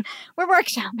 We're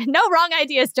workshopping. No wrong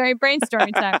ideas during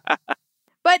brainstorming time.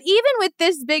 But even with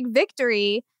this big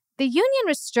victory, the union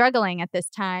was struggling at this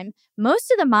time. Most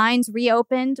of the mines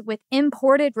reopened with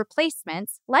imported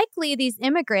replacements, likely these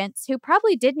immigrants who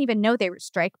probably didn't even know they were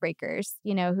strikebreakers,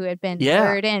 you know, who had been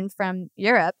lured in from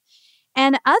Europe.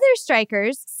 And other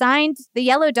strikers signed the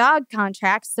Yellow Dog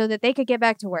contracts so that they could get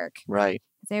back to work. Right.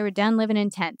 They were done living in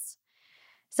tents.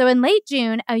 So in late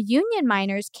June, a Union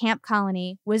miners' camp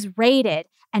colony was raided,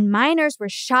 and miners were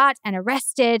shot and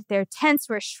arrested. Their tents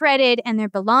were shredded and their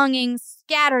belongings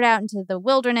scattered out into the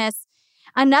wilderness.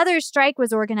 Another strike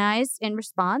was organized in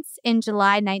response in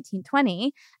July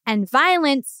 1920, and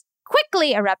violence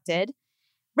quickly erupted.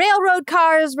 Railroad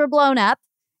cars were blown up,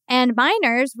 and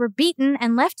miners were beaten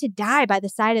and left to die by the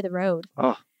side of the road.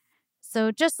 Oh.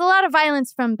 So just a lot of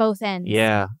violence from both ends.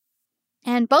 Yeah.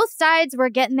 And both sides were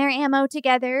getting their ammo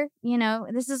together. You know,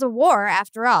 this is a war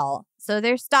after all. So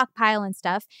they're stockpiling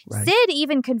stuff. Right. Sid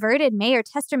even converted Mayor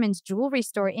Testerman's jewelry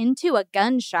store into a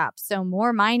gun shop so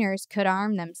more miners could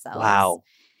arm themselves. Wow.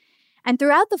 And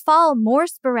throughout the fall, more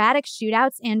sporadic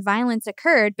shootouts and violence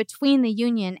occurred between the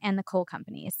union and the coal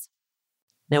companies.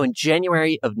 Now, in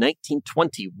January of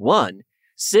 1921,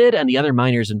 Sid and the other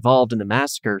miners involved in the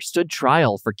massacre stood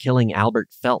trial for killing Albert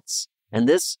Felts. And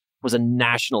this was a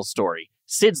national story.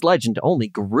 Sid's legend only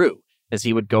grew as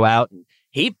he would go out and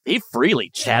he freely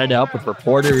chatted up with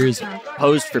reporters,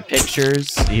 posed for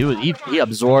pictures. He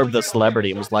absorbed the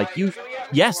celebrity and was like,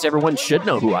 yes, everyone should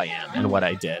know who I am and what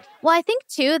I did. Well, I think,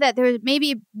 too, that there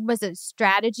maybe was a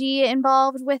strategy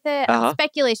involved with it.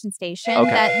 Speculation station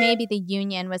that maybe the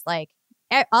union was like,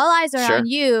 all eyes are on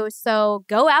you, so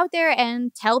go out there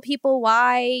and tell people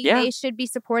why they should be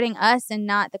supporting us and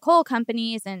not the coal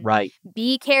companies, and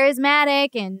be charismatic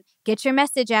and get your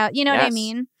message out. You know what I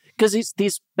mean? Because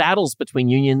these battles between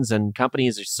unions and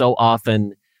companies are so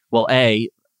often, well,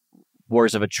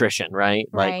 wars of attrition, right?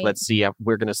 Like, let's see,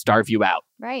 we're going to starve you out.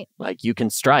 Right. Like, you can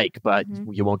strike, but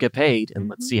you won't get paid, and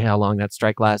let's see how long that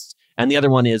strike lasts. And the other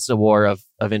one is a war of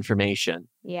information.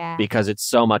 Yeah. Because it's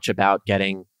so much about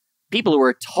getting people who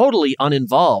are totally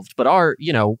uninvolved, but are,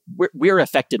 you know, we're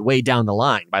affected way down the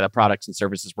line by the products and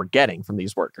services we're getting from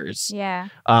these workers. Yeah.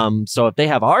 So if they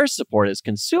have our support as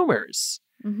consumers,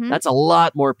 that's a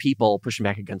lot more people pushing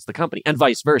back against the company, and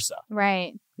vice versa.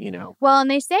 Right. You know. Well, and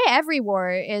they say every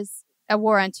war is a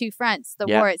war on two fronts, the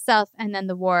war itself and then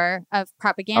the war of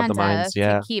propaganda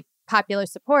to keep popular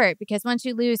support. Because once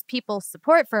you lose people's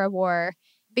support for a war,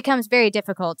 it becomes very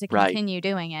difficult to continue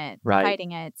doing it,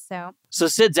 fighting it. So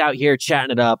Sid's out here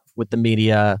chatting it up with the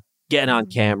media, getting on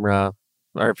camera,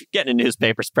 Or if you're getting in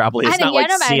newspapers, probably. It's not like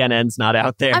CNN's not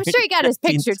out there. I'm sure he got his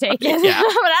picture taken. Yeah.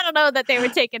 But I don't know that they were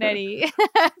taking any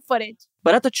footage.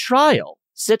 But at the trial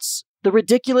sits the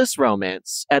ridiculous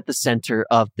romance at the center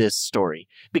of this story.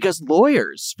 Because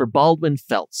lawyers for Baldwin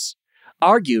Felts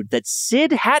argued that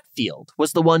Sid Hatfield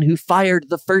was the one who fired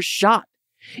the first shot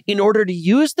in order to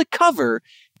use the cover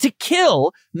to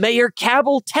kill Mayor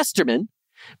Cabell Testerman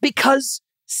because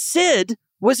Sid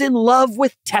was in love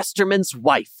with Testerman's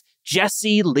wife,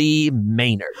 Jessie Lee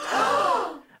Maynard.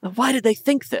 Why did they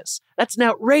think this? That's an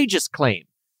outrageous claim,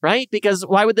 right? Because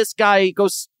why would this guy go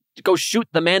shoot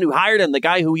the man who hired him, the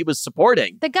guy who he was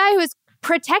supporting? The guy who was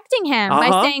protecting him by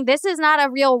saying this is not a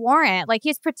real warrant. Like,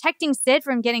 he's protecting Sid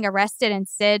from getting arrested, and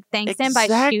Sid thanks him by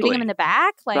shooting him in the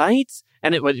back. Like, right?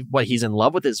 And he's in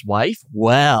love with his wife?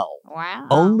 Well, wow.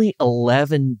 Only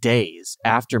 11 days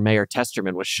after Mayor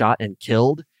Testerman was shot and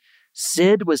killed,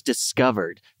 Sid was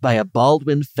discovered by a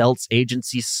Baldwin Felts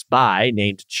agency spy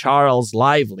named Charles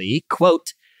Lively,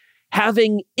 quote,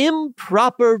 having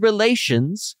improper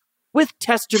relations with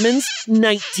Testerman's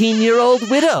 19-year-old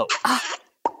widow.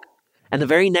 And the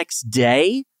very next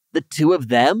day, the two of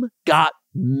them got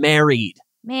married.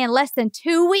 Man, less than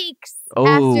 2 weeks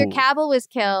after Cabell was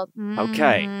killed.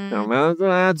 Okay. Now,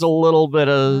 that's a little bit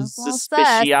of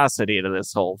suspiciosity to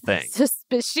this whole thing.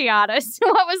 Suspicious.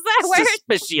 What was that word?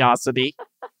 Suspiciosity.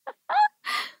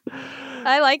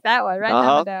 I like that one.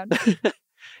 Write that one down.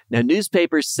 Now,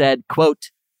 newspapers said,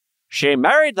 quote, she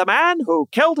married the man who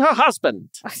killed her husband.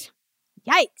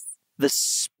 Yikes. The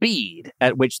speed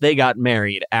at which they got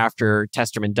married after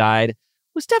Testerman died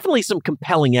was definitely some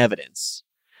compelling evidence.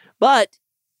 But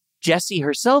Jessie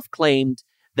herself claimed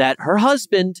that her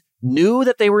husband knew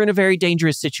that they were in a very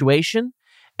dangerous situation,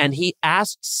 and he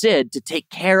asked Sid to take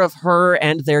care of her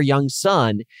and their young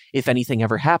son if anything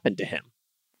ever happened to him.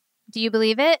 Do you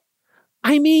believe it?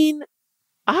 I mean,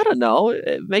 I don't know.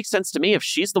 It makes sense to me if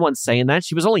she's the one saying that.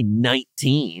 She was only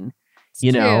 19,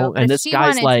 you know, and this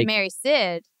guy's like... like... to marry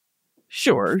Sid.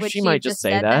 Sure, she might just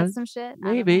say that. Some shit?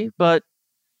 Maybe, but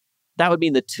that would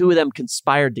mean the two of them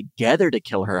conspired together to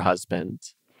kill her husband,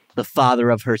 the father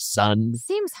of her son.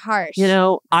 Seems harsh. You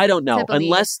know, I don't know.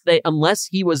 Unless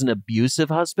he was an abusive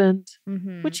husband,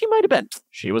 which he might have been.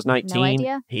 She was 19. No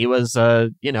idea. He was, a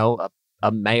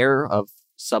mayor of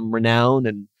some renown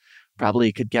and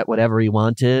probably could get whatever he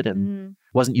wanted and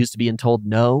wasn't used to being told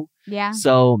no. Yeah.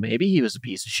 So maybe he was a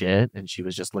piece of shit and she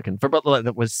was just looking for.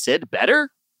 But was Sid better?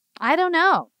 I don't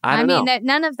know. I mean,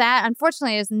 none of that,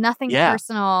 unfortunately, is nothing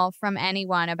personal from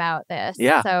anyone about this.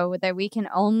 Yeah. So that we can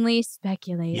only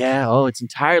speculate. Yeah. Oh, it's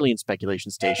entirely in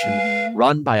speculation station,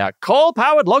 run by a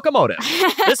coal-powered locomotive.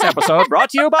 This episode brought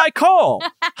to you by coal.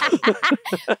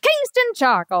 Kingston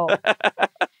Charcoal.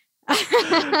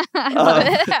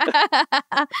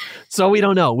 So we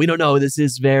don't know. We don't know. This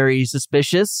is very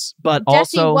suspicious, but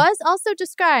Jessie also was also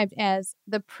described as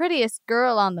the prettiest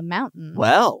girl on the mountain.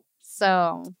 Well.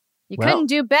 So you couldn't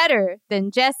do better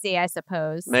than Jessie, I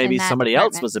suppose. Maybe somebody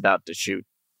else was about to shoot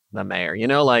the mayor. You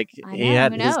know, like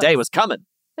his day was coming.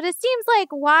 But it seems like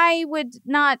why would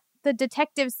not the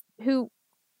detectives who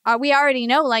we already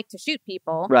know like to shoot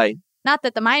people? Right. Not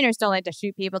that the miners don't like to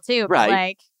shoot people too, but right.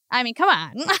 Like, I mean, come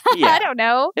on. Yeah. I don't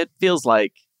know. It feels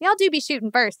like y'all do be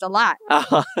shooting first a lot.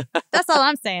 That's all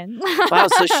I'm saying. Wow.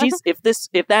 So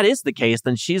if that is the case,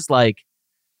 then she's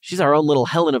our own little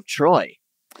Helen of Troy.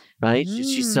 Right?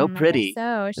 She's so pretty.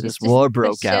 This war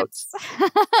broke out.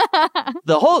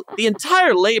 The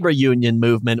entire labor union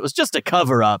movement was just a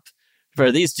cover-up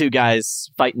for these two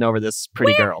guys fighting over this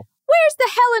pretty girl. Where's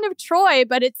the Helen of Troy?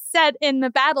 But it's set in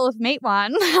the Battle of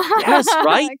Matewan. Yes,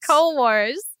 right? Coal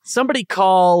Wars. Somebody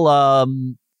call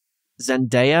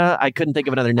Zendaya. I couldn't think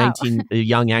of another 19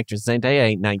 young actress. Zendaya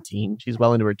ain't 19. She's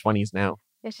well into her 20s now.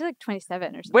 Yeah, she's like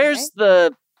 27 or something. Where's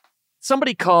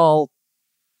somebody call...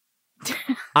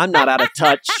 I'm not out of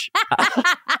touch.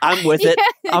 I'm with it.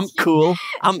 I'm cool.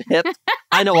 I'm hip.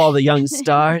 I know all the young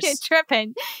stars. You're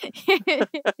tripping.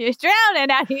 You're drowning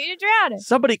out here. You're drowning.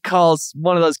 Somebody calls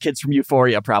one of those kids from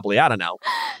Euphoria, probably. I don't know.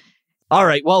 All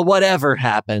right. Well, whatever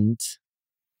happened.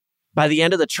 By the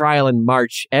end of the trial in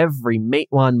March, every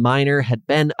Matewan miner had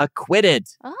been acquitted.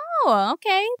 Oh,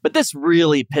 okay. But this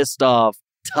really pissed off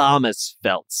Thomas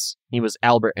Felts. He was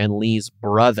Albert and Lee's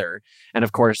brother, and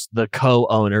of course the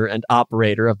co-owner and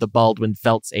operator of the Baldwin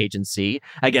Felts agency.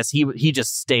 I guess he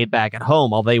just stayed back at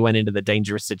home while they went into the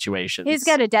dangerous situations. He's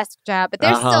got a desk job, but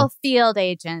they're still field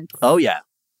agents. Oh yeah.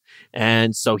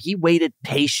 And so he waited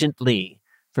patiently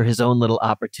for his own little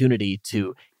opportunity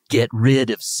to get rid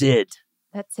of Sid.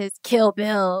 That's his Kill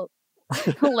Bill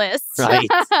list. Right.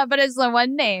 But it's the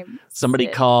one name. Somebody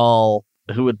call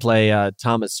who would play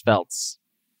Thomas Felts.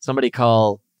 Somebody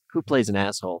call, who plays an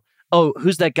asshole? Oh,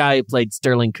 who's that guy who played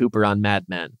Sterling Cooper on Mad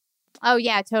Men? Oh,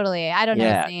 yeah, totally. I don't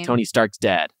know his name. Tony Stark's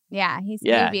dad. Yeah, he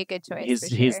would be a good choice.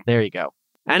 He's there you go.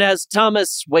 And as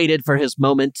Thomas waited for his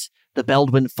moment, the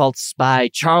Baldwin false spy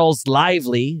Charles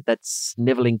Lively, that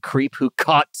sniveling creep who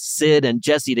caught Sid and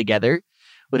Jesse together,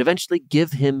 would eventually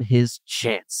give him his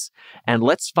chance. And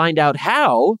let's find out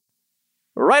how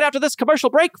right after this commercial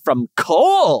break from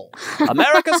coal.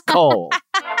 America's coal.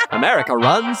 America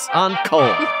runs on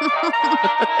coal.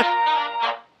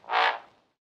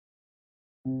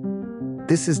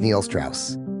 This is Neil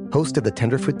Strauss, host of the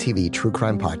Tenderfoot TV true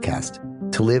crime podcast,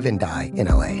 To Live and Die in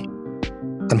LA.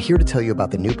 I'm here to tell you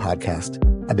about the new podcast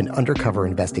I've been undercover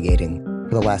investigating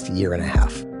for the last year and a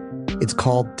half. It's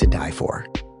called To Die For.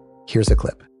 Here's a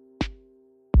clip.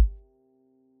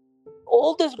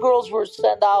 All these girls were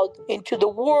sent out into the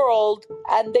world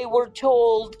and they were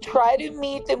told, try to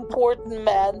meet important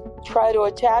men, try to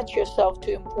attach yourself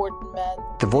to important men.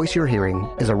 The voice you're hearing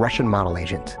is a Russian model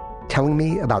agent telling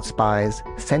me about spies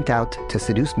sent out to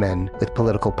seduce men with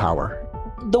political power.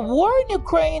 The war in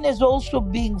Ukraine is also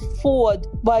being fought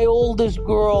by all these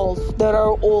girls that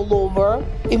are all over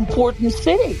important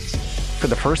cities. For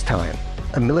the first time,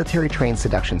 a military-trained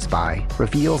seduction spy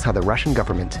reveals how the Russian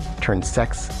government turned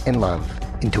sex and love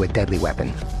into a deadly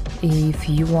weapon. If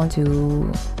you want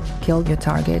to kill your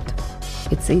target,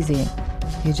 it's easy.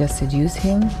 You just seduce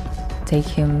him, take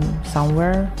him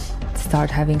somewhere, start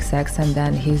having sex, and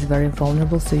then he's very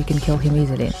vulnerable, so you can kill him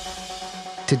easily.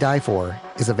 To Die For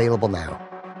is available now.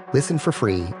 Listen for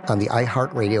free on the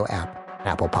iHeartRadio app,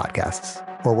 Apple Podcasts,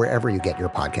 or wherever you get your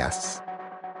podcasts.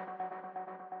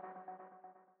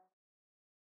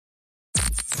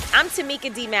 I'm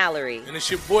Tamika D. Mallory. And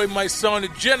it's your boy, my son, the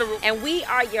General. And we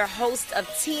are your hosts of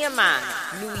TMI.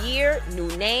 New year, new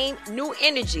name, new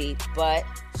energy, but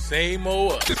same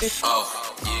old us.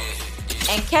 Oh,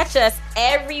 yeah. And catch us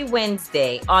every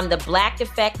Wednesday on the Black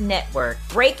Effect Network,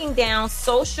 breaking down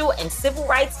social and civil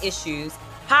rights issues,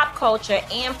 pop culture,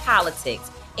 and politics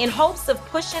in hopes of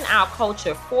pushing our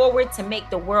culture forward to make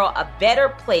the world a better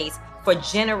place for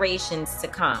generations to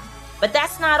come. But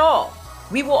that's not all.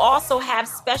 We will also have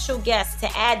special guests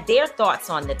to add their thoughts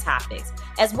on the topics,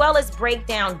 as well as break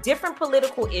down different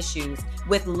political issues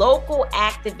with local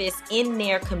activists in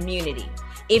their community.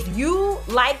 If you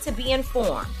like to be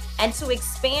informed and to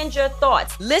expand your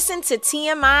thoughts, listen to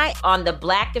TMI on the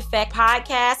Black Effect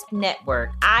Podcast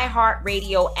Network,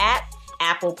 iHeartRadio app,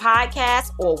 Apple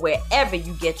Podcasts, or wherever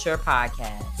you get your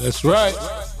podcasts. That's right.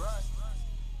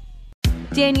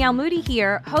 Danielle Moody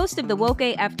here, host of the Woke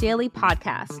AF Daily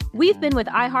podcast. We've been with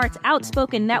iHeart's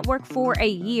Outspoken Network for a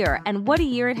year, and what a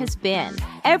year it has been.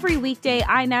 Every weekday,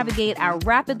 I navigate our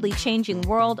rapidly changing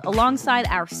world alongside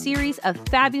our series of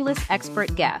fabulous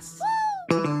expert guests.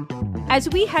 As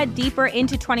we head deeper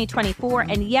into 2024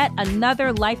 and yet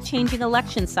another life-changing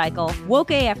election cycle,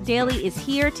 Woke AF Daily is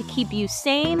here to keep you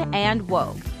sane and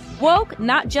woke. Woke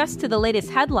not just to the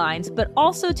latest headlines, but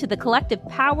also to the collective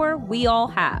power we all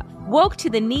have. Woke to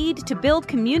the need to build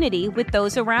community with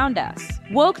those around us.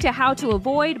 Woke to how to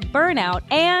avoid burnout,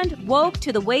 and woke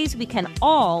to the ways we can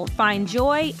all find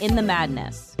joy in the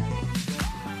madness.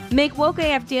 Make Woke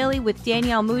AF Daily with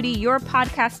Danielle Moody your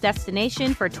podcast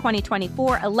destination for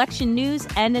 2024 election news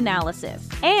and analysis.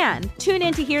 And tune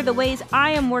in to hear the ways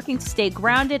I am working to stay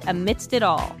grounded amidst it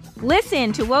all.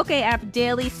 Listen to Woke AF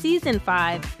Daily Season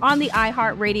 5 on the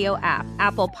iHeartRadio app,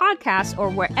 Apple Podcasts, or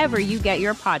wherever you get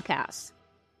your podcasts.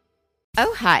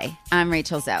 Oh, hi, I'm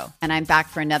Rachel Zoe, and I'm back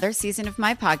for another season of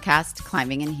my podcast,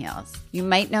 Climbing in Heels. You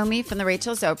might know me from the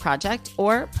Rachel Zoe Project,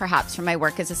 or perhaps from my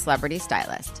work as a celebrity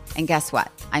stylist. And guess what?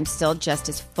 I'm still just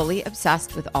as fully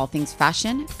obsessed with all things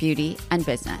fashion, beauty, and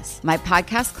business. My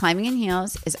podcast, Climbing in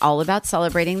Heels, is all about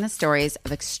celebrating the stories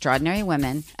of extraordinary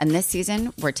women, and this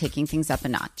season, we're taking things up a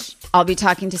notch. I'll be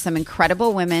talking to some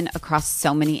incredible women across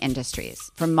so many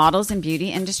industries, from models and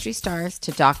beauty industry stars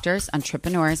to doctors,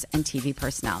 entrepreneurs, and TV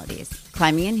personalities.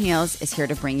 Climbing in Heels is here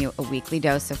to bring you a weekly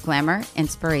dose of glamour,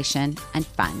 inspiration, and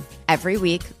fun. Every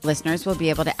week, listeners will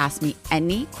be able to ask me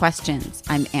any questions.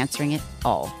 I'm answering it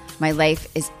all. My life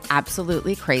is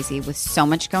absolutely crazy with so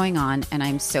much going on, and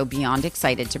I'm so beyond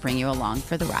excited to bring you along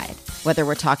for the ride. Whether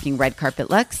we're talking red carpet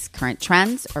looks, current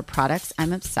trends, or products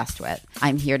I'm obsessed with,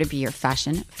 I'm here to be your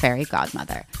fashion fairy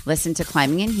godmother. Listen to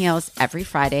Climbing in Heels every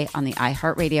Friday on the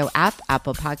iHeartRadio app,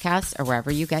 Apple Podcasts, or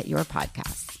wherever you get your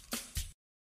podcasts.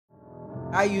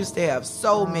 I used to have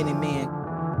so many men.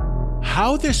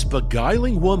 How this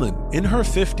beguiling woman in her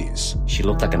 50s, she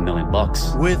looked like $1 million,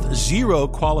 with zero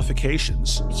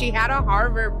qualifications, she had a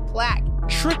Harvard plaque,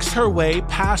 tricks her way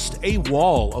past a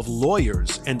wall of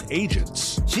lawyers and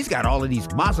agents. She's got all of these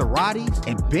Maseratis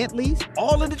and Bentleys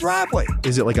all in the driveway.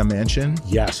 Is it like a mansion?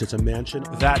 Yes, it's a mansion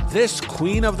that this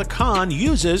queen of the con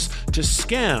uses to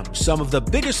scam some of the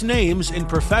biggest names in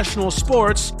professional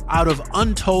sports out of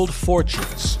untold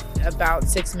fortunes. About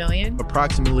 $6 million.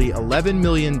 Approximately $11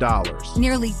 million.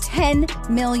 Nearly $10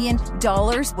 million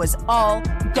was all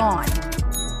gone.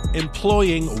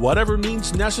 Employing whatever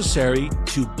means necessary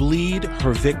to bleed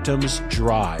her victims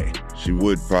dry. She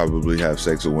would probably have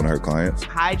sex with one of her clients.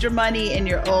 Hide your money in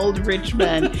your old rich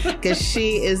men because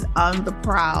she is on the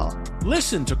prowl.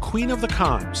 Listen to Queen of the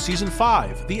Con, Season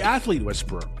 5, The Athlete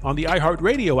Whisperer, on the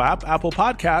iHeartRadio app, Apple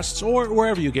Podcasts, or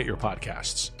wherever you get your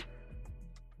podcasts.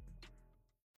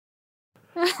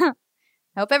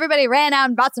 Hope everybody ran out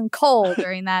and bought some coal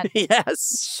during that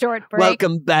yes. short break.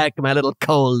 Welcome back, my little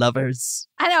coal lovers.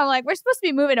 I know, I'm like, we're supposed to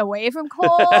be moving away from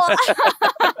coal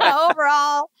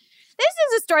overall. This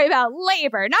is a story about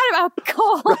labor, not about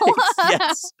coal. Right.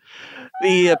 Yes.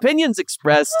 The opinions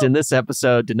expressed in this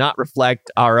episode do not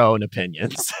reflect our own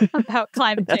opinions. About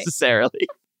climate change. Necessarily.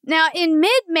 Now, in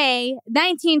mid-May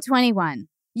 1921,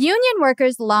 union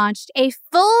workers launched a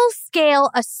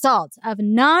full-scale assault of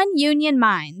non-union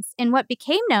mines in what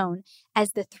became known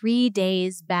as the 3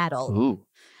 Days Battle. Ooh.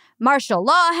 Martial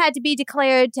law had to be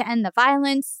declared to end the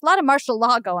violence. A lot of martial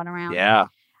law going around. Yeah.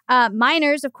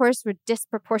 Miners, of course, were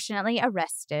disproportionately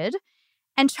arrested.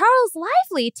 And Charles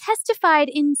Lively testified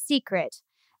in secret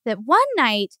that one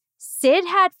night, Sid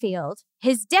Hatfield,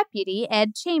 his deputy,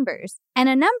 Ed Chambers, and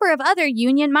a number of other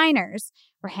union miners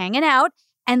were hanging out,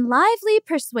 and Lively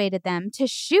persuaded them to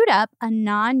shoot up a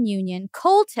non-union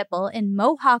coal tipple in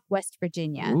Mohawk, West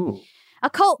Virginia. Ooh.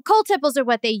 Coal tipples are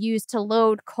what they use to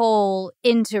load coal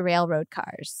into railroad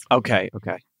cars. Okay.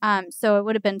 So it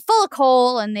would have been full of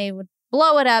coal, and they would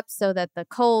blow it up so that the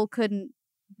coal couldn't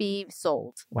be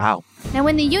sold. Wow. Now,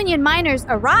 when the union miners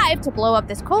arrived to blow up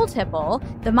this coal tipple,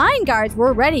 the mine guards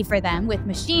were ready for them with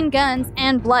machine guns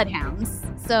and bloodhounds.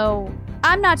 So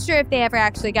I'm not sure if they ever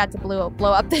actually got to blow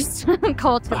up this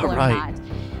coal tipple or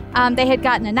not. They had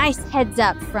gotten a nice heads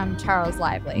up from Charles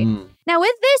Lively. Now,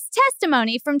 with this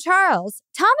testimony from Charles,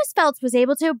 Thomas Phelps was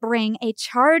able to bring a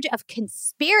charge of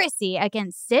conspiracy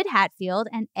against Sid Hatfield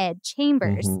and Ed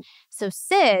Chambers. So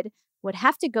Sid would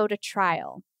have to go to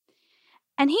trial.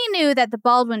 And he knew that the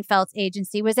Baldwin Felts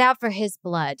Agency was out for his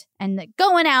blood, and that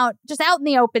going out, just out in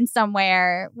the open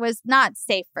somewhere, was not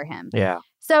safe for him. Yeah.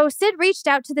 So Sid reached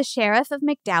out to the sheriff of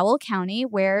McDowell County,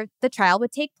 where the trial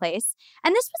would take place.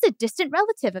 And this was a distant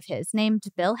relative of his named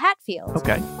Bill Hatfield.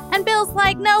 Okay. And Bill's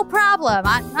like, no problem.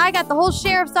 I got the whole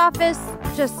sheriff's office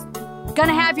just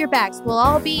gonna have your backs. We'll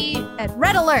all be at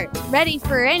red alert, ready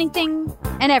for anything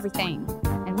and everything.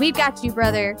 And we've got you,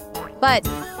 brother. But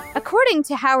according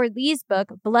to Howard Lee's book,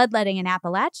 Bloodletting in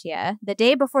Appalachia, the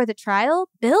day before the trial,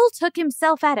 Bill took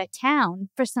himself out of town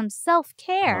for some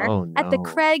self-care at the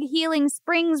Craig Healing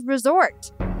Springs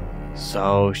Resort.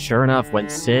 So, sure enough, when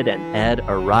Sid and Ed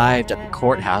arrived at the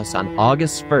courthouse on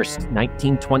August 1st,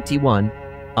 1921,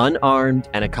 unarmed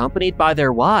and accompanied by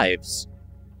their wives,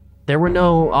 there were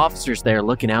no officers there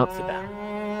looking out for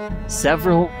them.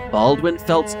 Several Baldwin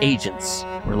Felts agents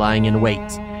were lying in wait,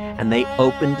 and they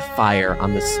opened fire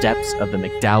on the steps of the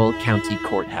McDowell County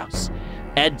Courthouse.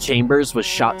 Ed Chambers was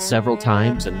shot several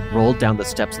times and rolled down the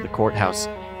steps of the courthouse,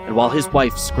 and while his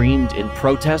wife screamed in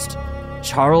protest,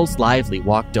 Charles Lively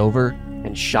walked over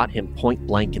and shot him point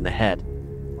blank in the head.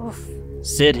 Oof.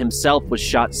 Sid himself was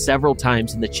shot several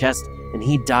times in the chest, and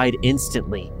he died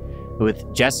instantly,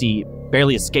 with Jesse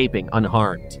barely escaping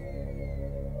unharmed.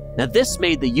 Now, this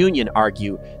made the Union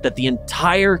argue that the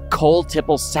entire coal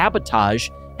tipple sabotage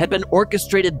had been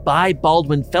orchestrated by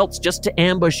Baldwin Felts just to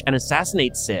ambush and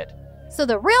assassinate Sid. So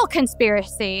the real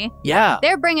conspiracy, yeah,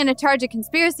 they're bringing a charge of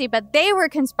conspiracy, but they were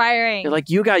conspiring. They're like,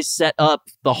 you guys set up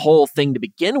the whole thing to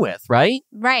begin with, right?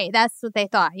 Right, that's what they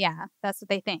thought, yeah, that's what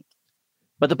they think.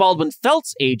 But the Baldwin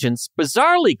Felts agents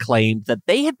bizarrely claimed that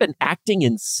they had been acting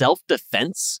in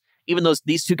self-defense, even though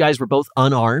these two guys were both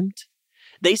unarmed.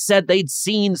 They said they'd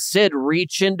seen Sid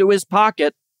reach into his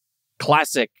pocket.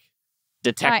 Classic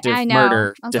detective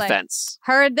murder defense.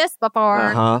 Like, heard this before.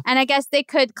 Uh-huh. And I guess they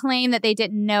could claim that they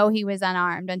didn't know he was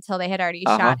unarmed until they had already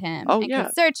shot him and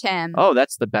could search him. Oh,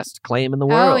 that's the best claim in the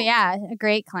world. Oh, yeah, a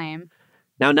great claim.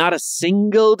 Now, not a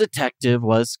single detective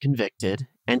was convicted,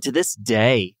 and to this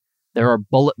day, there are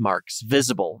bullet marks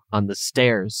visible on the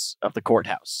stairs of the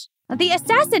courthouse. The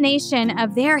assassination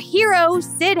of their hero,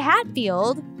 Sid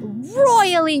Hatfield,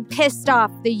 royally pissed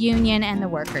off the Union and the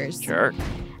workers. Sure.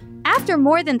 After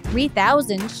more than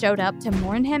 3,000 showed up to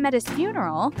mourn him at his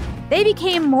funeral, they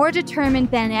became more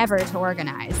determined than ever to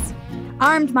organize.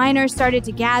 Armed miners started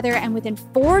to gather, and within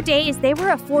 4 days, they were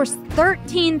a force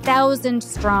 13,000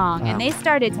 strong, and they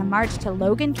started to march to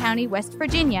Logan County, West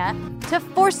Virginia, to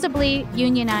forcibly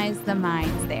unionize the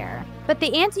mines there. But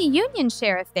the anti-union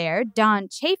sheriff there, Don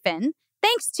Chafin,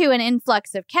 thanks to an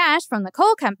influx of cash from the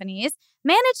coal companies,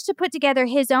 managed to put together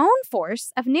his own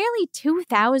force of nearly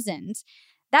 2,000.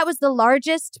 That was the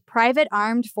largest private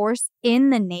armed force in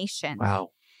the nation.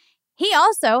 Wow. He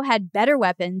also had better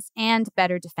weapons and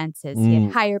better defenses. He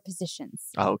had higher positions.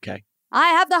 Oh, okay. I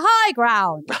have the high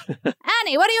ground.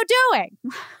 Annie, what are you doing?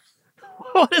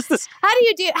 What is this? How do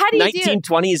you do?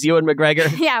 1920s Ewan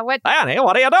McGregor. Yeah, what? Annie,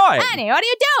 what are you doing? Annie, what are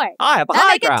you doing? I have the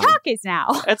high ground. I'm making talkies now.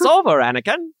 It's over,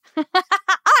 Anakin. I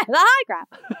have the high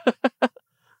ground.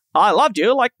 I loved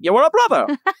you like you were a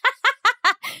brother.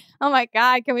 Oh my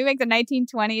God, can we make the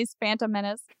 1920s Phantom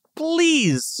Menace?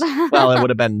 Please. Well, it would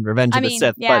have been Revenge of the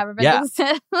Sith. Yeah, but Revenge of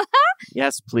the Sith.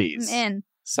 Yes, please. I'm in.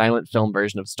 Silent film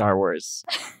version of Star Wars.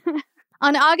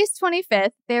 On August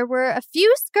 25th, there were a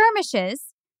few skirmishes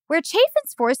where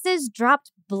Chafin's forces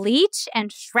dropped bleach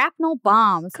and shrapnel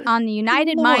bombs on the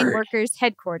United Mine Workers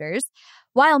headquarters,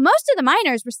 while most of the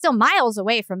miners were still miles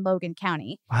away from Logan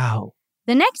County. Wow.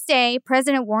 The next day,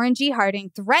 President Warren G. Harding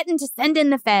threatened to send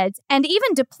in the feds and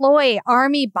even deploy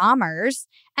Army bombers.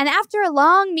 And after a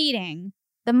long meeting,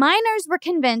 the miners were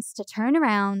convinced to turn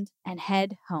around and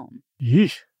head home.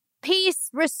 Yeesh.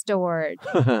 Peace restored.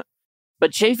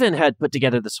 But Chafin had put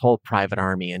together this whole private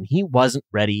army, and he wasn't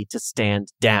ready to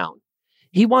stand down.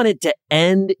 He wanted to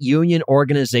end union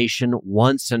organization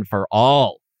once and for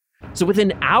all. So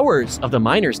within hours of the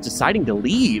miners deciding to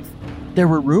leave, there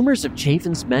were rumors of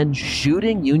Chafin's men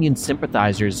shooting Union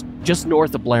sympathizers just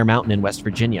north of Blair Mountain in West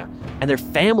Virginia, and their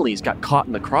families got caught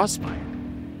in the crossfire.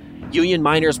 Union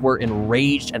miners were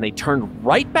enraged, and they turned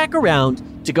right back around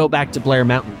to go back to Blair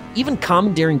Mountain, even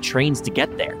commandeering trains to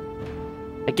get there.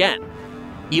 Again,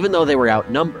 even though they were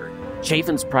outnumbered,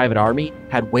 Chafin's private army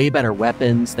had way better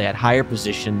weapons, they had higher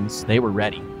positions, they were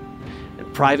ready.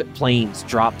 Private planes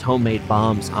dropped homemade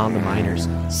bombs on the miners.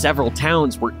 Several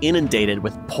towns were inundated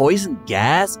with poison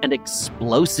gas and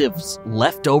explosives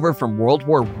left over from World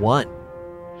War I.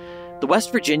 The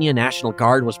West Virginia National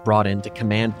Guard was brought in to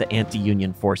command the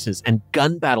anti-union forces, and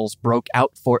gun battles broke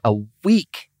out for a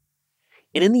week.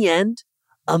 And in the end,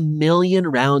 1 million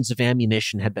rounds of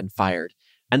ammunition had been fired,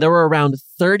 and there were around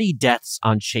 30 deaths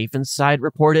on Chafin's side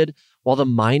reported, while the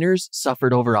miners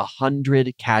suffered over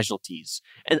 100 casualties,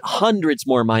 and hundreds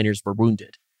more miners were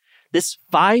wounded. This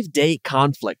 5-day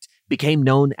conflict became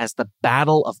known as the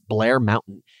Battle of Blair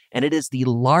Mountain, and it is the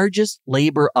largest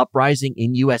labor uprising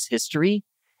in U.S. history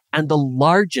and the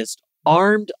largest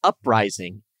armed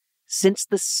uprising since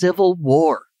the Civil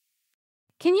War.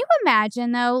 Can you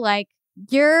imagine, though, like,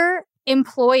 your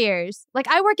employers, like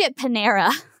I work at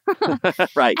Panera,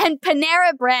 right? And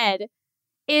Panera Bread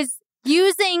is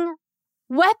using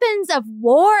weapons of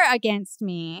war against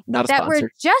me not a that sponsor.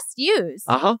 were just used.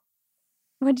 Uh-huh.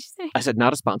 What'd you say? I said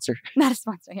not a sponsor. Not a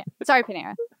sponsor, yeah. Sorry,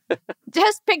 Panera.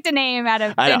 Just picked a name out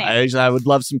of I know. I would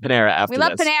love some Panera after this. We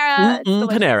love this. Panera.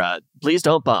 Panera. Please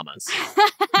don't bomb us.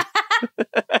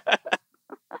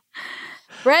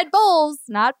 Bread bowls,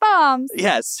 not bombs.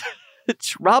 Yes.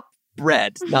 Drop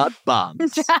bread, not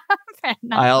bombs. Drop bread,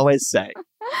 not I always say.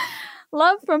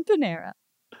 Love from Panera.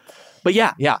 But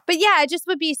yeah. But yeah, it just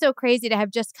would be so crazy to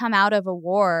have just come out of a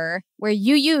war where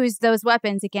you used those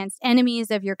weapons against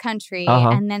enemies of your country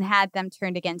and then had them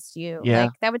turned against you. Yeah.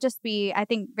 Like, that would just be, I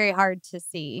think, very hard to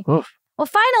see. Oof. Well,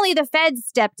 finally, the feds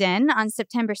stepped in on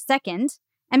September 2nd.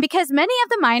 And because many of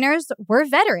the miners were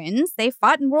veterans, they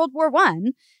fought in World War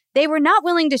I, they were not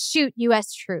willing to shoot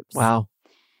U.S. troops. Wow.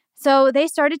 So they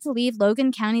started to leave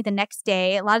Logan County the next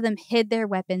day. A lot of them hid their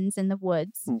weapons in the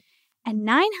woods. And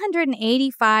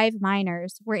 985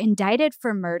 miners were indicted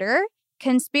for murder,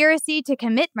 conspiracy to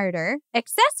commit murder,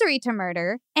 accessory to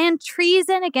murder, and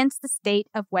treason against the state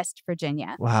of West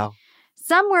Virginia. Wow.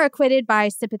 Some were acquitted by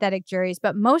sympathetic juries,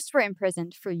 but most were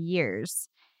imprisoned for years.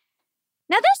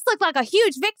 Now, this looked like a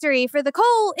huge victory for the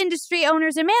coal industry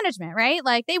owners and management, right?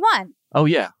 Like, they won. Oh,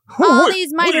 yeah. All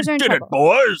these miners are in trouble. We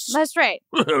did it, boys. That's right.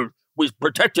 We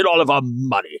protected all of our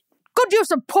money. Good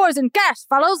use of poison gas,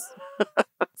 fellows.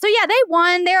 So yeah, they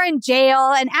won. They're in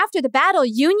jail. And after the battle,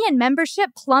 union membership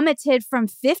plummeted from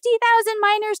 50,000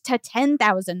 miners to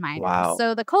 10,000 miners. Wow.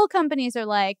 So the coal companies are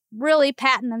like really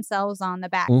patting themselves on the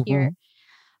back here.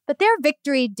 But their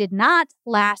victory did not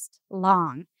last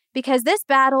long. because this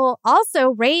battle also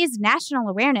raised national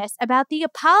awareness about the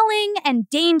appalling and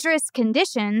dangerous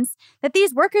conditions that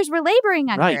these workers were laboring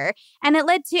under. Right. And it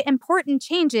led to important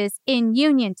changes in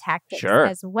union tactics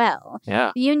as well.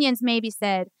 Yeah. The unions maybe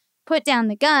said, put down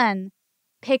the gun,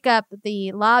 pick up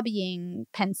the lobbying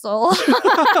pencil.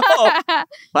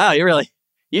 Wow,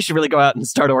 you should really go out and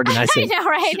start organizing. I know,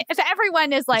 right? So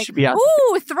everyone is like, be out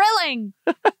ooh, thrilling.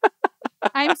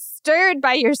 I'm stirred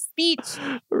by your speech.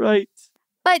 Right.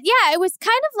 But yeah, it was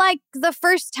kind of like the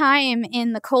first time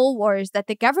in the Cold Wars that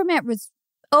the government was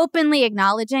openly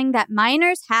acknowledging that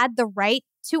miners had the right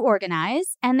to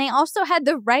organize, and they also had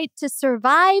the right to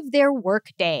survive their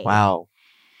workday. Wow.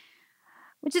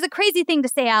 Which is a crazy thing to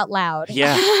say out loud.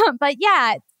 Yeah. But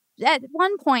yeah, at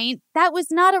one point, that was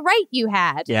not a right you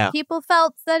had. Yeah. People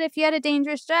felt that if you had a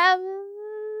dangerous job,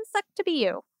 sucked to be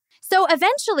you. So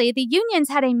eventually, the unions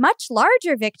had a much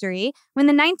larger victory when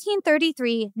the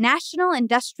 1933 National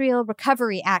Industrial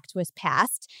Recovery Act was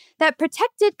passed that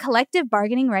protected collective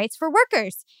bargaining rights for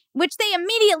workers, which they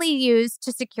immediately used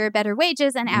to secure better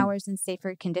wages and hours and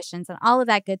safer conditions and all of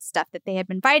that good stuff that they had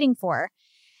been fighting for.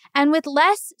 And with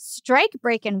less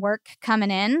strike-breaking work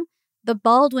coming in, the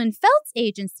Baldwin-Felts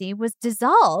Agency was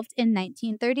dissolved in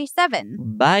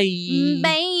 1937.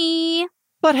 Bye.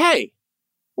 But hey,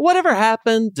 whatever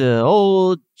happened to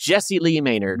old Jesse Lee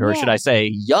Maynard, or should I say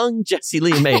young Jesse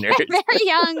Lee Maynard? Very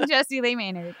young Jesse Lee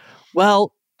Maynard.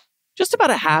 Well, just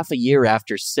about a half a year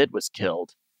after Sid was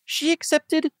killed, she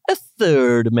accepted a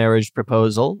third marriage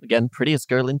proposal. Again, prettiest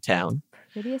girl in town.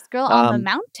 Prettiest girl on the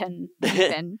mountain,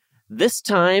 even. This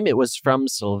time, it was from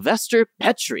Sylvester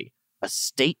Petrie, a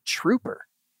state trooper.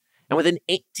 And within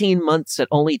 18 months, at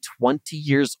only 20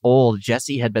 years old,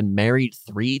 Jesse had been married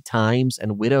 3 times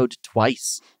and widowed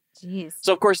twice. Jeez.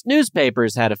 So, of course,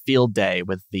 newspapers had a field day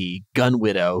with the gun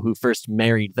widow who first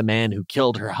married the man who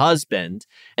killed her husband.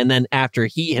 And then after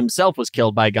he himself was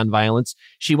killed by gun violence,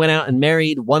 she went out and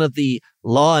married one of the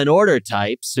law and order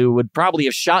types who would probably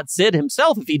have shot Sid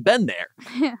himself if he'd been there.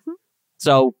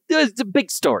 So, it was a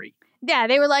big story. Yeah,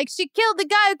 they were like, she killed the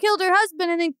guy who killed her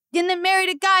husband and then married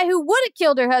a guy who would have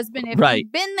killed her husband if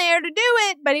he'd been there to do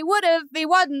it, but he would have. He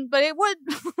wasn't, but it would.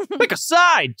 Pick a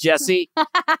side, Jesse.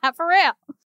 For real.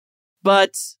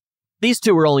 But these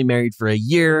two were only married for a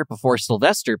year before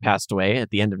Sylvester passed away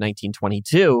at the end of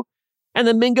 1922. And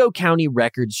the Mingo County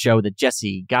records show that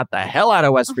Jesse got the hell out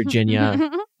of West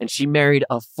Virginia and she married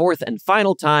a 4th and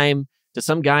final time to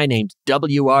some guy named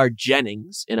W.R.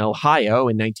 Jennings in Ohio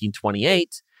in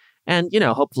 1928. And, you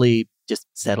know, hopefully just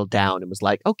settled down and was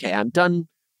like, okay, I'm done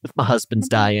with my husband's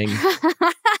dying.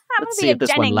 Let's see if this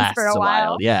one lasts a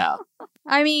while. Yeah.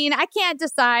 I mean, I can't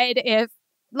decide if,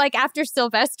 like, after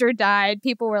Sylvester died,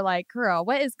 people were like, girl,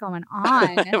 what is going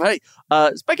on? Right.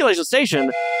 Speculation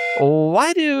Station,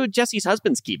 why do Jesse's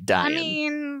husbands keep dying? I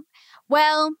mean,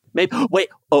 well. Maybe,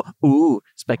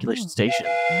 Speculation Station.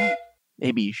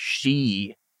 Maybe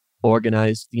she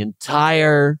organized the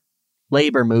entire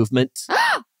labor movement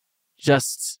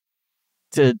just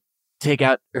to take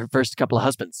out her first couple of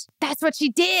husbands. That's what she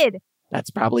did. That's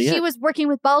probably it. She was working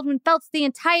with Baldwin-Felts the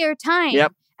entire time.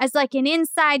 Yep. As like an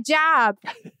inside job.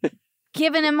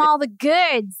 Giving him all the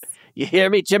goods. You hear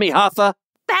me, Jimmy Hoffa?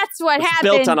 That's what happened.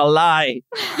 Built on a lie.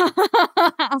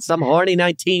 Some horny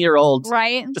 19-year-old.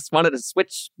 Right. Just wanted to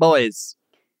switch boys.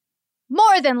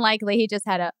 More than likely, he just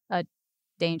had a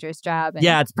dangerous job. And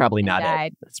yeah, it's probably not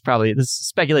died. It's probably, this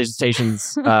Speculation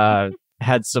Station's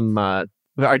had some, our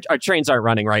trains aren't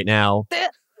running right now.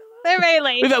 They're very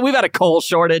late. We've had a coal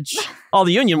shortage. All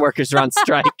the union workers are on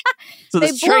strike. So the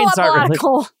trains aren't running.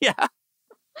 Coal. Yeah.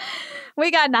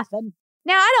 We got nothing.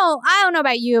 Now, I don't know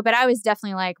about you, but I was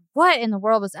definitely like, what in the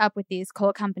world was up with these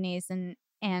coal companies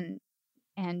and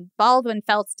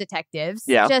Baldwin-Felts detectives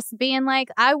just being like,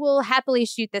 I will happily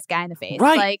shoot this guy in the face.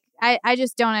 Right. Like, I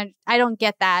just don't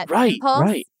get that right, impulse.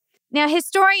 Right. Now,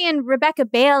 historian Rebecca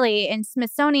Bailey in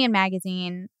Smithsonian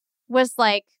Magazine was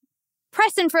like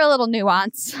pressing for a little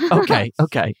nuance. Okay.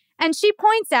 And she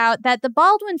points out that the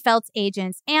Baldwin-Felts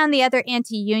agents and the other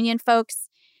anti-union folks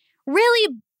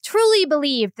really truly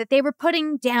believed that they were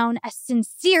putting down a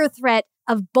sincere threat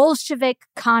of Bolshevik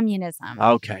communism.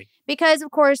 Okay. Because,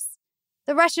 of course,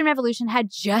 the Russian Revolution had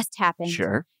just happened.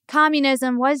 Sure.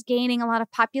 Communism was gaining a lot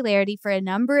of popularity for a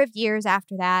number of years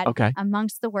after that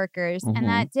amongst the workers. Mm-hmm. And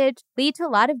that did lead to a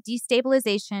lot of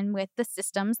destabilization with the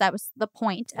systems. That was the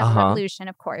point of the revolution,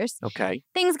 of course. Okay.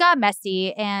 Things got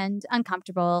messy and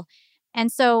uncomfortable. And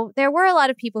so there were a lot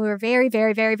of people who were very,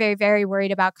 very, very, very, very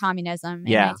worried about communism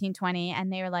in 1920.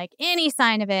 And they were like, any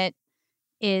sign of it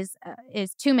is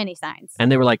too many signs.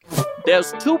 And they were like,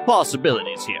 there's 2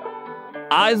 possibilities here.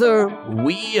 Either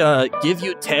we give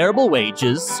you terrible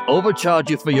wages,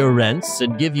 overcharge you for your rents,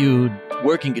 and give you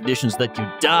working conditions that you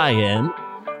die in,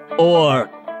 or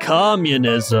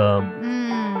communism.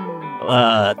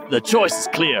 The choice is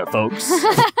clear, folks.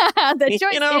 The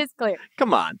choice is clear.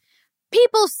 Come on.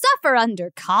 People suffer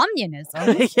under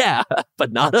communism. Yeah,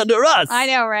 but not under us. I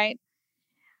know, right?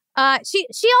 She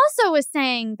also was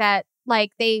saying that,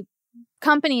 like,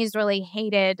 companies really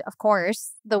hated, of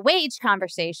course, the wage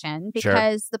conversation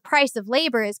because the price of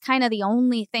labor is kind of the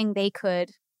only thing they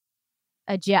could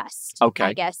adjust,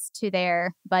 I guess, to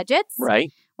their budgets.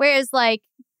 Right. Whereas, like,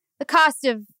 the cost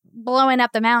of blowing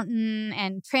up the mountain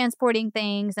and transporting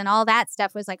things and all that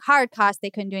stuff was, like, hard cost they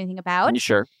couldn't do anything about.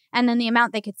 Sure. And then the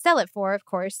amount they could sell it for, of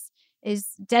course, is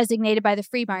designated by the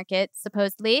free market,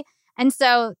 supposedly. And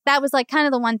so that was, like, kind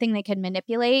of the one thing they could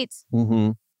manipulate,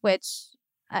 which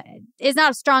is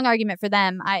not a strong argument for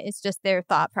them. It's just their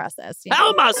thought process.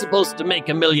 How am I supposed to make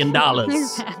 $1 million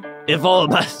if all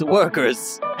my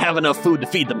workers have enough food to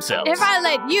feed themselves? If I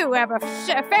let you have a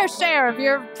fair share of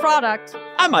your product,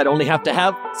 I might only have to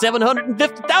have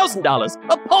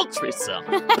 $750,000. A paltry sum.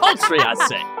 Paltry, I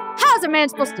say. How's a man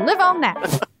supposed to live on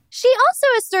that? She also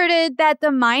asserted that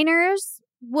the miners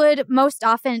would most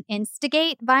often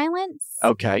instigate violence.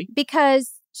 Okay.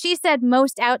 Because she said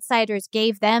most outsiders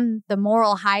gave them the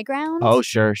moral high ground. Oh,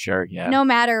 sure, yeah. No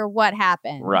matter what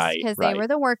happened. Right, Because they were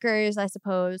the workers, I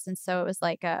suppose. And so it was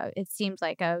like it seems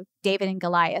like a David and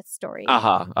Goliath story.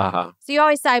 So you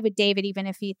always side with David even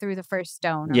if he threw the first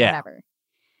stone or whatever.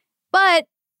 But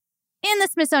in the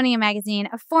Smithsonian Magazine,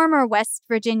 a former West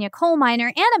Virginia coal miner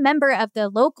and a member of the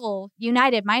local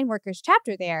United Mine Workers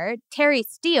chapter there, Terry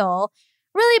Steele,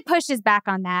 really pushes back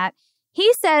on that.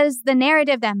 He says the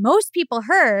narrative that most people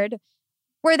heard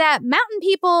were that mountain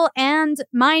people and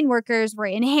mine workers were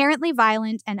inherently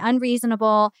violent and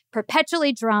unreasonable,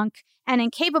 perpetually drunk, and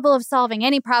incapable of solving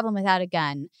any problem without a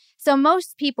gun. So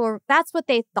most people, that's what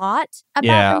they thought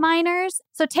about the miners.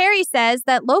 So Terry says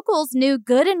that locals knew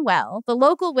good and well. The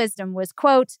local wisdom was,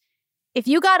 quote, if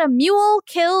you got a mule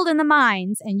killed in the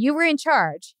mines and you were in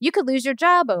charge, you could lose your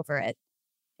job over it.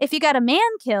 If you got a man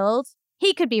killed,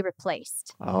 he could be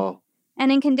replaced. Oh.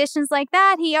 And in conditions like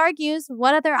that, he argues,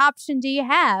 what other option do you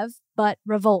have but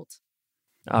revolt?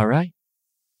 All right.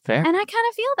 Fair. And I kind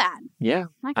of feel that. Yeah.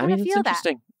 I kind of feel it's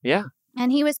interesting. Yeah.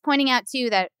 And he was pointing out, too,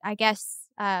 that I guess,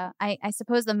 I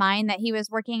suppose the mine that he was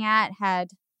working at had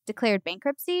declared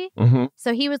bankruptcy.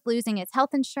 So he was losing his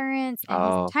health insurance and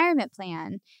his retirement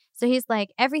plan. So he's like,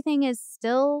 everything is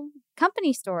still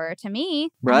company store to me.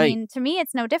 Right. I mean, to me,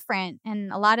 it's no different.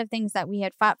 And a lot of things that we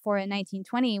had fought for in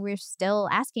 1920, we're still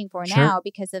asking for now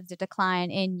because of the decline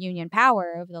in union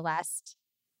power over the last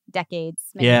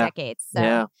decades, many decades.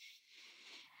 So.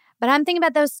 But I'm thinking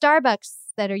about those Starbucks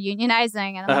that are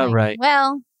unionizing. And I'm like,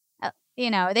 well,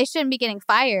 they shouldn't be getting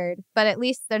fired, but at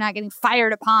least they're not getting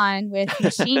fired upon with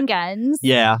machine guns.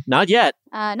 Yeah, not yet.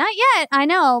 Not yet, I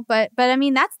know, but I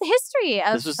mean that's the history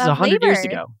of this was 100 years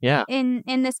ago. Yeah, in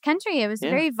this country, it was a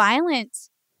very violent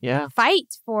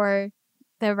fight for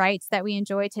the rights that we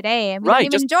enjoy today, and we don't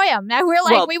even enjoy them. Now we're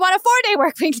like, we want a 4-day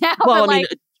work week now. Well, but I mean,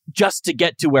 just to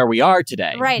get to where we are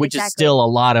today, which exactly. is still a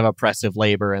lot of oppressive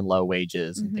labor and low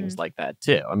wages and things like that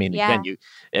too. I mean, again,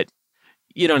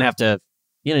 you don't have to.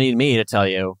 You don't need me to tell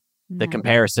you the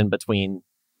comparison between,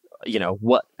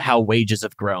 how wages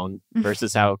have grown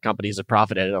versus how companies have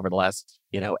profited over the last,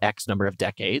 X number of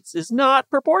decades is not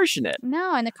proportionate.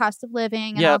 No, and the cost of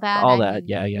living and all that.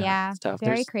 Yeah. It's tough.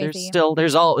 Very crazy.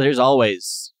 There's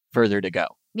always further to go.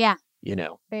 Yeah.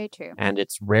 Very true. And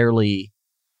it's rarely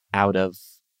out of,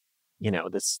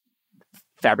 this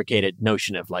fabricated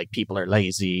notion of like people are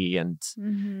lazy and,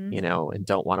 and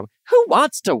don't want to. Who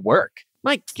wants to work?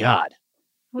 My God.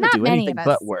 Not do many anything of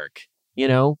us. but work,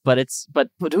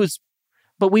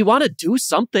 but we want to do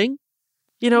something,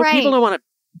 people don't want to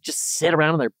just sit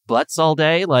around on their butts all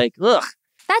day. Like, ugh,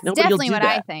 that's definitely what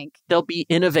I think. They'll be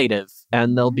innovative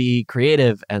and they'll be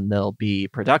creative and they'll be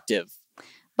productive.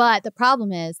 But the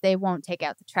problem is they won't take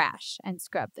out the trash and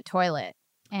scrub the toilet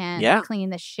and clean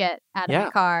the shit out of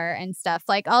the car and stuff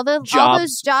like all those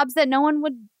jobs that no one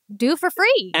would do for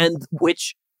free. And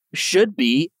which should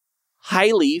be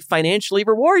highly financially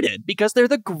rewarded because they're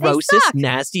the grossest,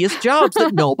 nastiest jobs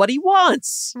that nobody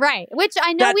wants. Right. Which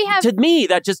I know we have. To me,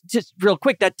 that just real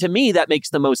quick, that makes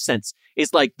the most sense.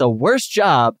 It's like the worst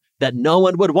job that no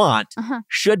one would want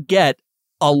should get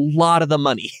a lot of the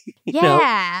money. You know?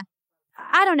 I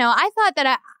don't know. I thought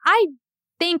that I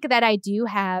think that I do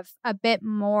have a bit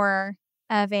more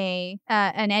of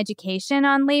an education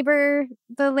on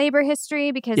the labor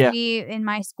history, because in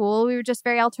my school, we were just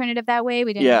very alternative that way.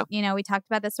 We didn't, we talked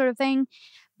about this sort of thing,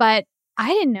 but I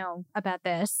didn't know about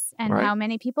this and how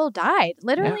many people died,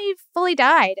 literally fully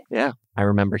died. Yeah. I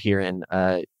remember hearing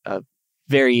a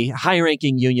very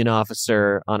high-ranking union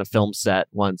officer on a film set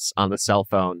once on the cell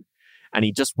phone, and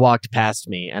he just walked past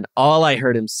me, and all I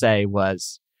heard him say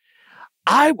was,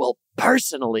 "I will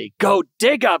personally go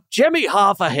dig up Jimmy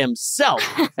Hoffa himself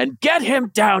and get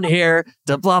him down here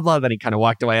to blah, blah." Then he kind of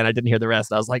walked away and I didn't hear the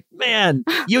rest. I was like, man,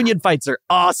 union fights are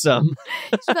awesome.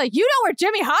 She's like, you know where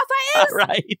Jimmy Hoffa is?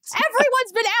 Right.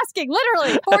 Everyone's been asking,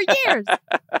 literally, for years.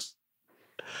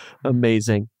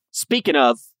 Amazing. Speaking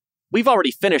of, we've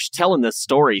already finished telling this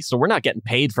story, so we're not getting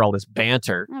paid for all this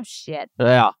banter. Oh, shit.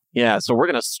 Yeah. So we're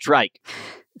going to strike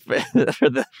for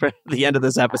the end of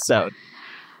this episode.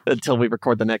 Until we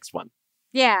record the next one.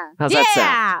 Yeah. How's that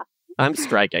sound? I'm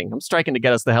striking. I'm striking to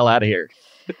get us the hell out of here.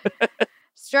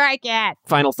 Strike it.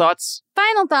 Final thoughts?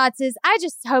 Final thoughts is I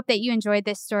just hope that you enjoyed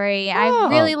this story. I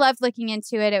really loved looking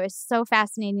into it. It was so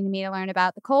fascinating to me to learn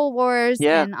about the Coal Wars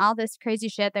and all this crazy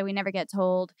shit that we never get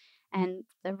told, and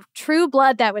the true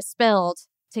blood that was spilled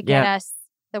to get us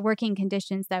the working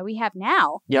conditions that we have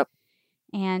now. Yep.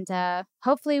 And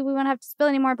hopefully we won't have to spill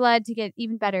any more blood to get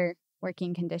even better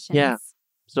working conditions. Yeah.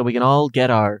 So we can all get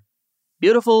our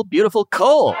beautiful, beautiful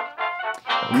coal.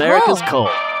 America's coal.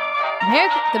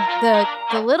 America,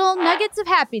 the little nuggets of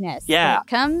happiness. Yeah. That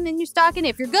come in your stocking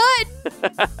if you're good.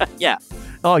 Yeah.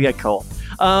 Oh, I get coal.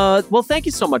 Well, thank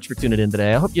you so much for tuning in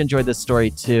today. I hope you enjoyed this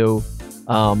story too.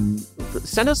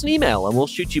 Send us an email and we'll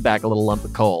shoot you back a little lump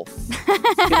of coal.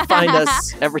 You can find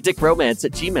us at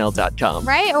ridiculromance@gmail.com.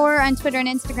 Right, or on Twitter and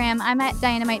Instagram, I'm at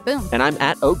Dynamite Boom. And I'm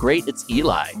at Oh Great, It's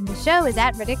Eli. And the show is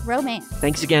at Ridic Romance.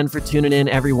 Thanks again for tuning in,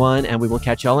 everyone, and we will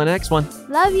catch y'all in the next one.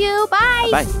 Love you. Bye.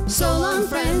 Bye. So long,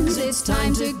 friends, it's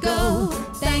time to go.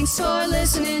 Thanks for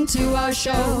listening to our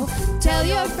show. Tell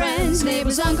your friends,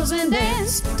 neighbors, uncles, and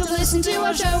aunts to listen to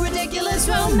our show, Ridiculous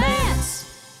Romance.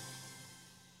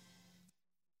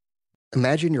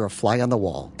 Imagine you're a fly on the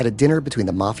wall at a dinner between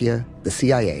the Mafia, the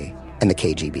CIA, and the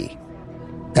KGB.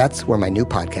 That's where my new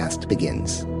podcast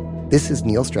begins. This is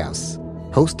Neil Strauss,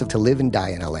 host of To Live and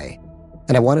Die in LA,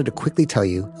 and I wanted to quickly tell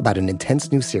you about an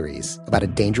intense new series about a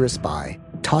dangerous spy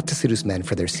taught to seduce men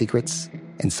for their secrets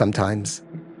and sometimes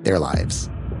their lives.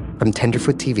 From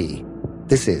Tenderfoot TV,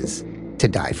 this is To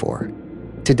Die For.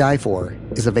 To Die For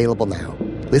is available now.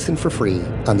 Listen for free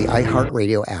on the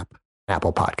iHeartRadio app,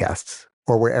 Apple Podcasts,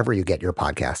 or wherever you get your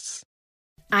podcasts.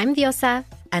 I'm Diosa.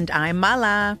 And I'm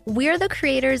Mala. We're the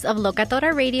creators of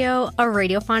Locatora Radio, a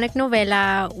radiophonic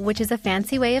novela, which is a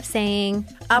fancy way of saying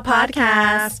a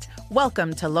podcast.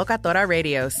 Welcome to Locatora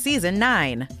Radio Season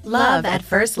 9. Love at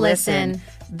First Listen.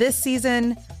 This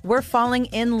season, we're falling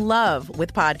in love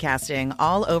with podcasting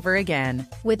all over again.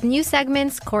 With new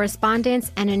segments,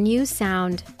 correspondence, and a new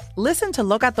sound. Listen to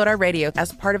Locatora Radio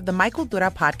as part of the My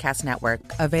Cultura Podcast Network,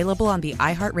 available on the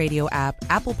iHeartRadio app,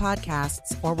 Apple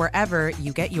Podcasts, or wherever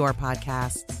you get your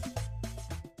podcasts.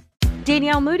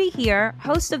 Danielle Moody here,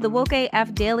 host of the Woke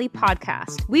AF Daily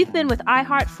podcast. We've been with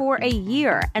iHeart for a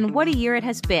year, and what a year it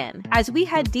has been. As we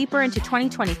head deeper into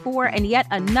 2024 and yet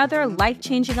another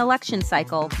life-changing election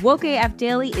cycle, Woke AF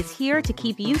Daily is here to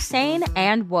keep you sane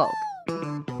and woke.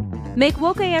 Make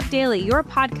Woke AF Daily your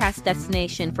podcast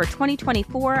destination for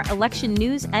 2024 election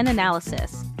news and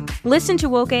analysis. Listen to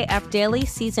Woke AF Daily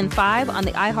Season 5 on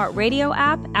the iHeartRadio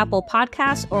app, Apple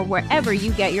Podcasts, or wherever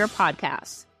you get your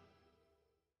podcasts.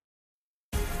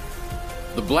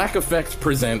 The Black Effect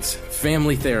presents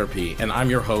Family Therapy, and I'm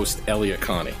your host, Elliot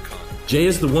Connie. Jay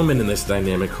is the woman in this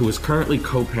dynamic who is currently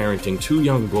co-parenting 2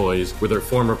 young boys with her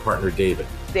former partner, David.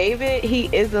 David, he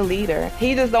is a leader.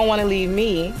 He just don't want to leave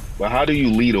me. But how do you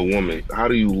lead a woman? How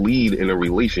do you lead in a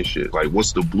relationship? Like,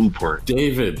 what's the blueprint?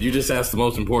 David, you just asked the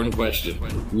most important question.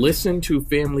 Listen to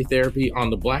Family Therapy on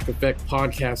the Black Effect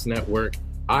Podcast Network,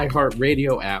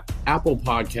 iHeartRadio app, Apple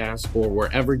Podcasts, or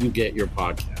wherever you get your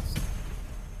podcasts.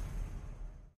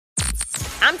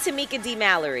 I'm Tamika D.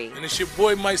 Mallory. And it's your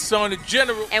boy, my son, the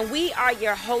General. And we are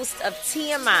your hosts of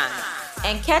TMI.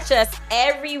 And catch us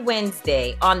every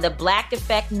Wednesday on the Black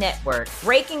Effect Network,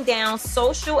 breaking down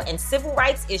social and civil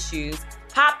rights issues,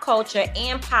 pop culture,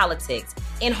 and politics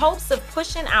in hopes of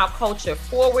pushing our culture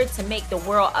forward to make the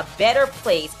world a better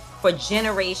place for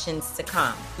generations to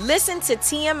come. Listen to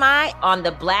TMI on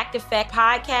the Black Effect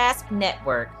Podcast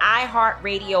Network,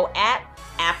 iHeartRadio app,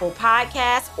 Apple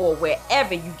Podcasts, or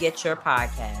wherever you get your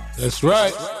podcasts. That's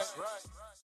right.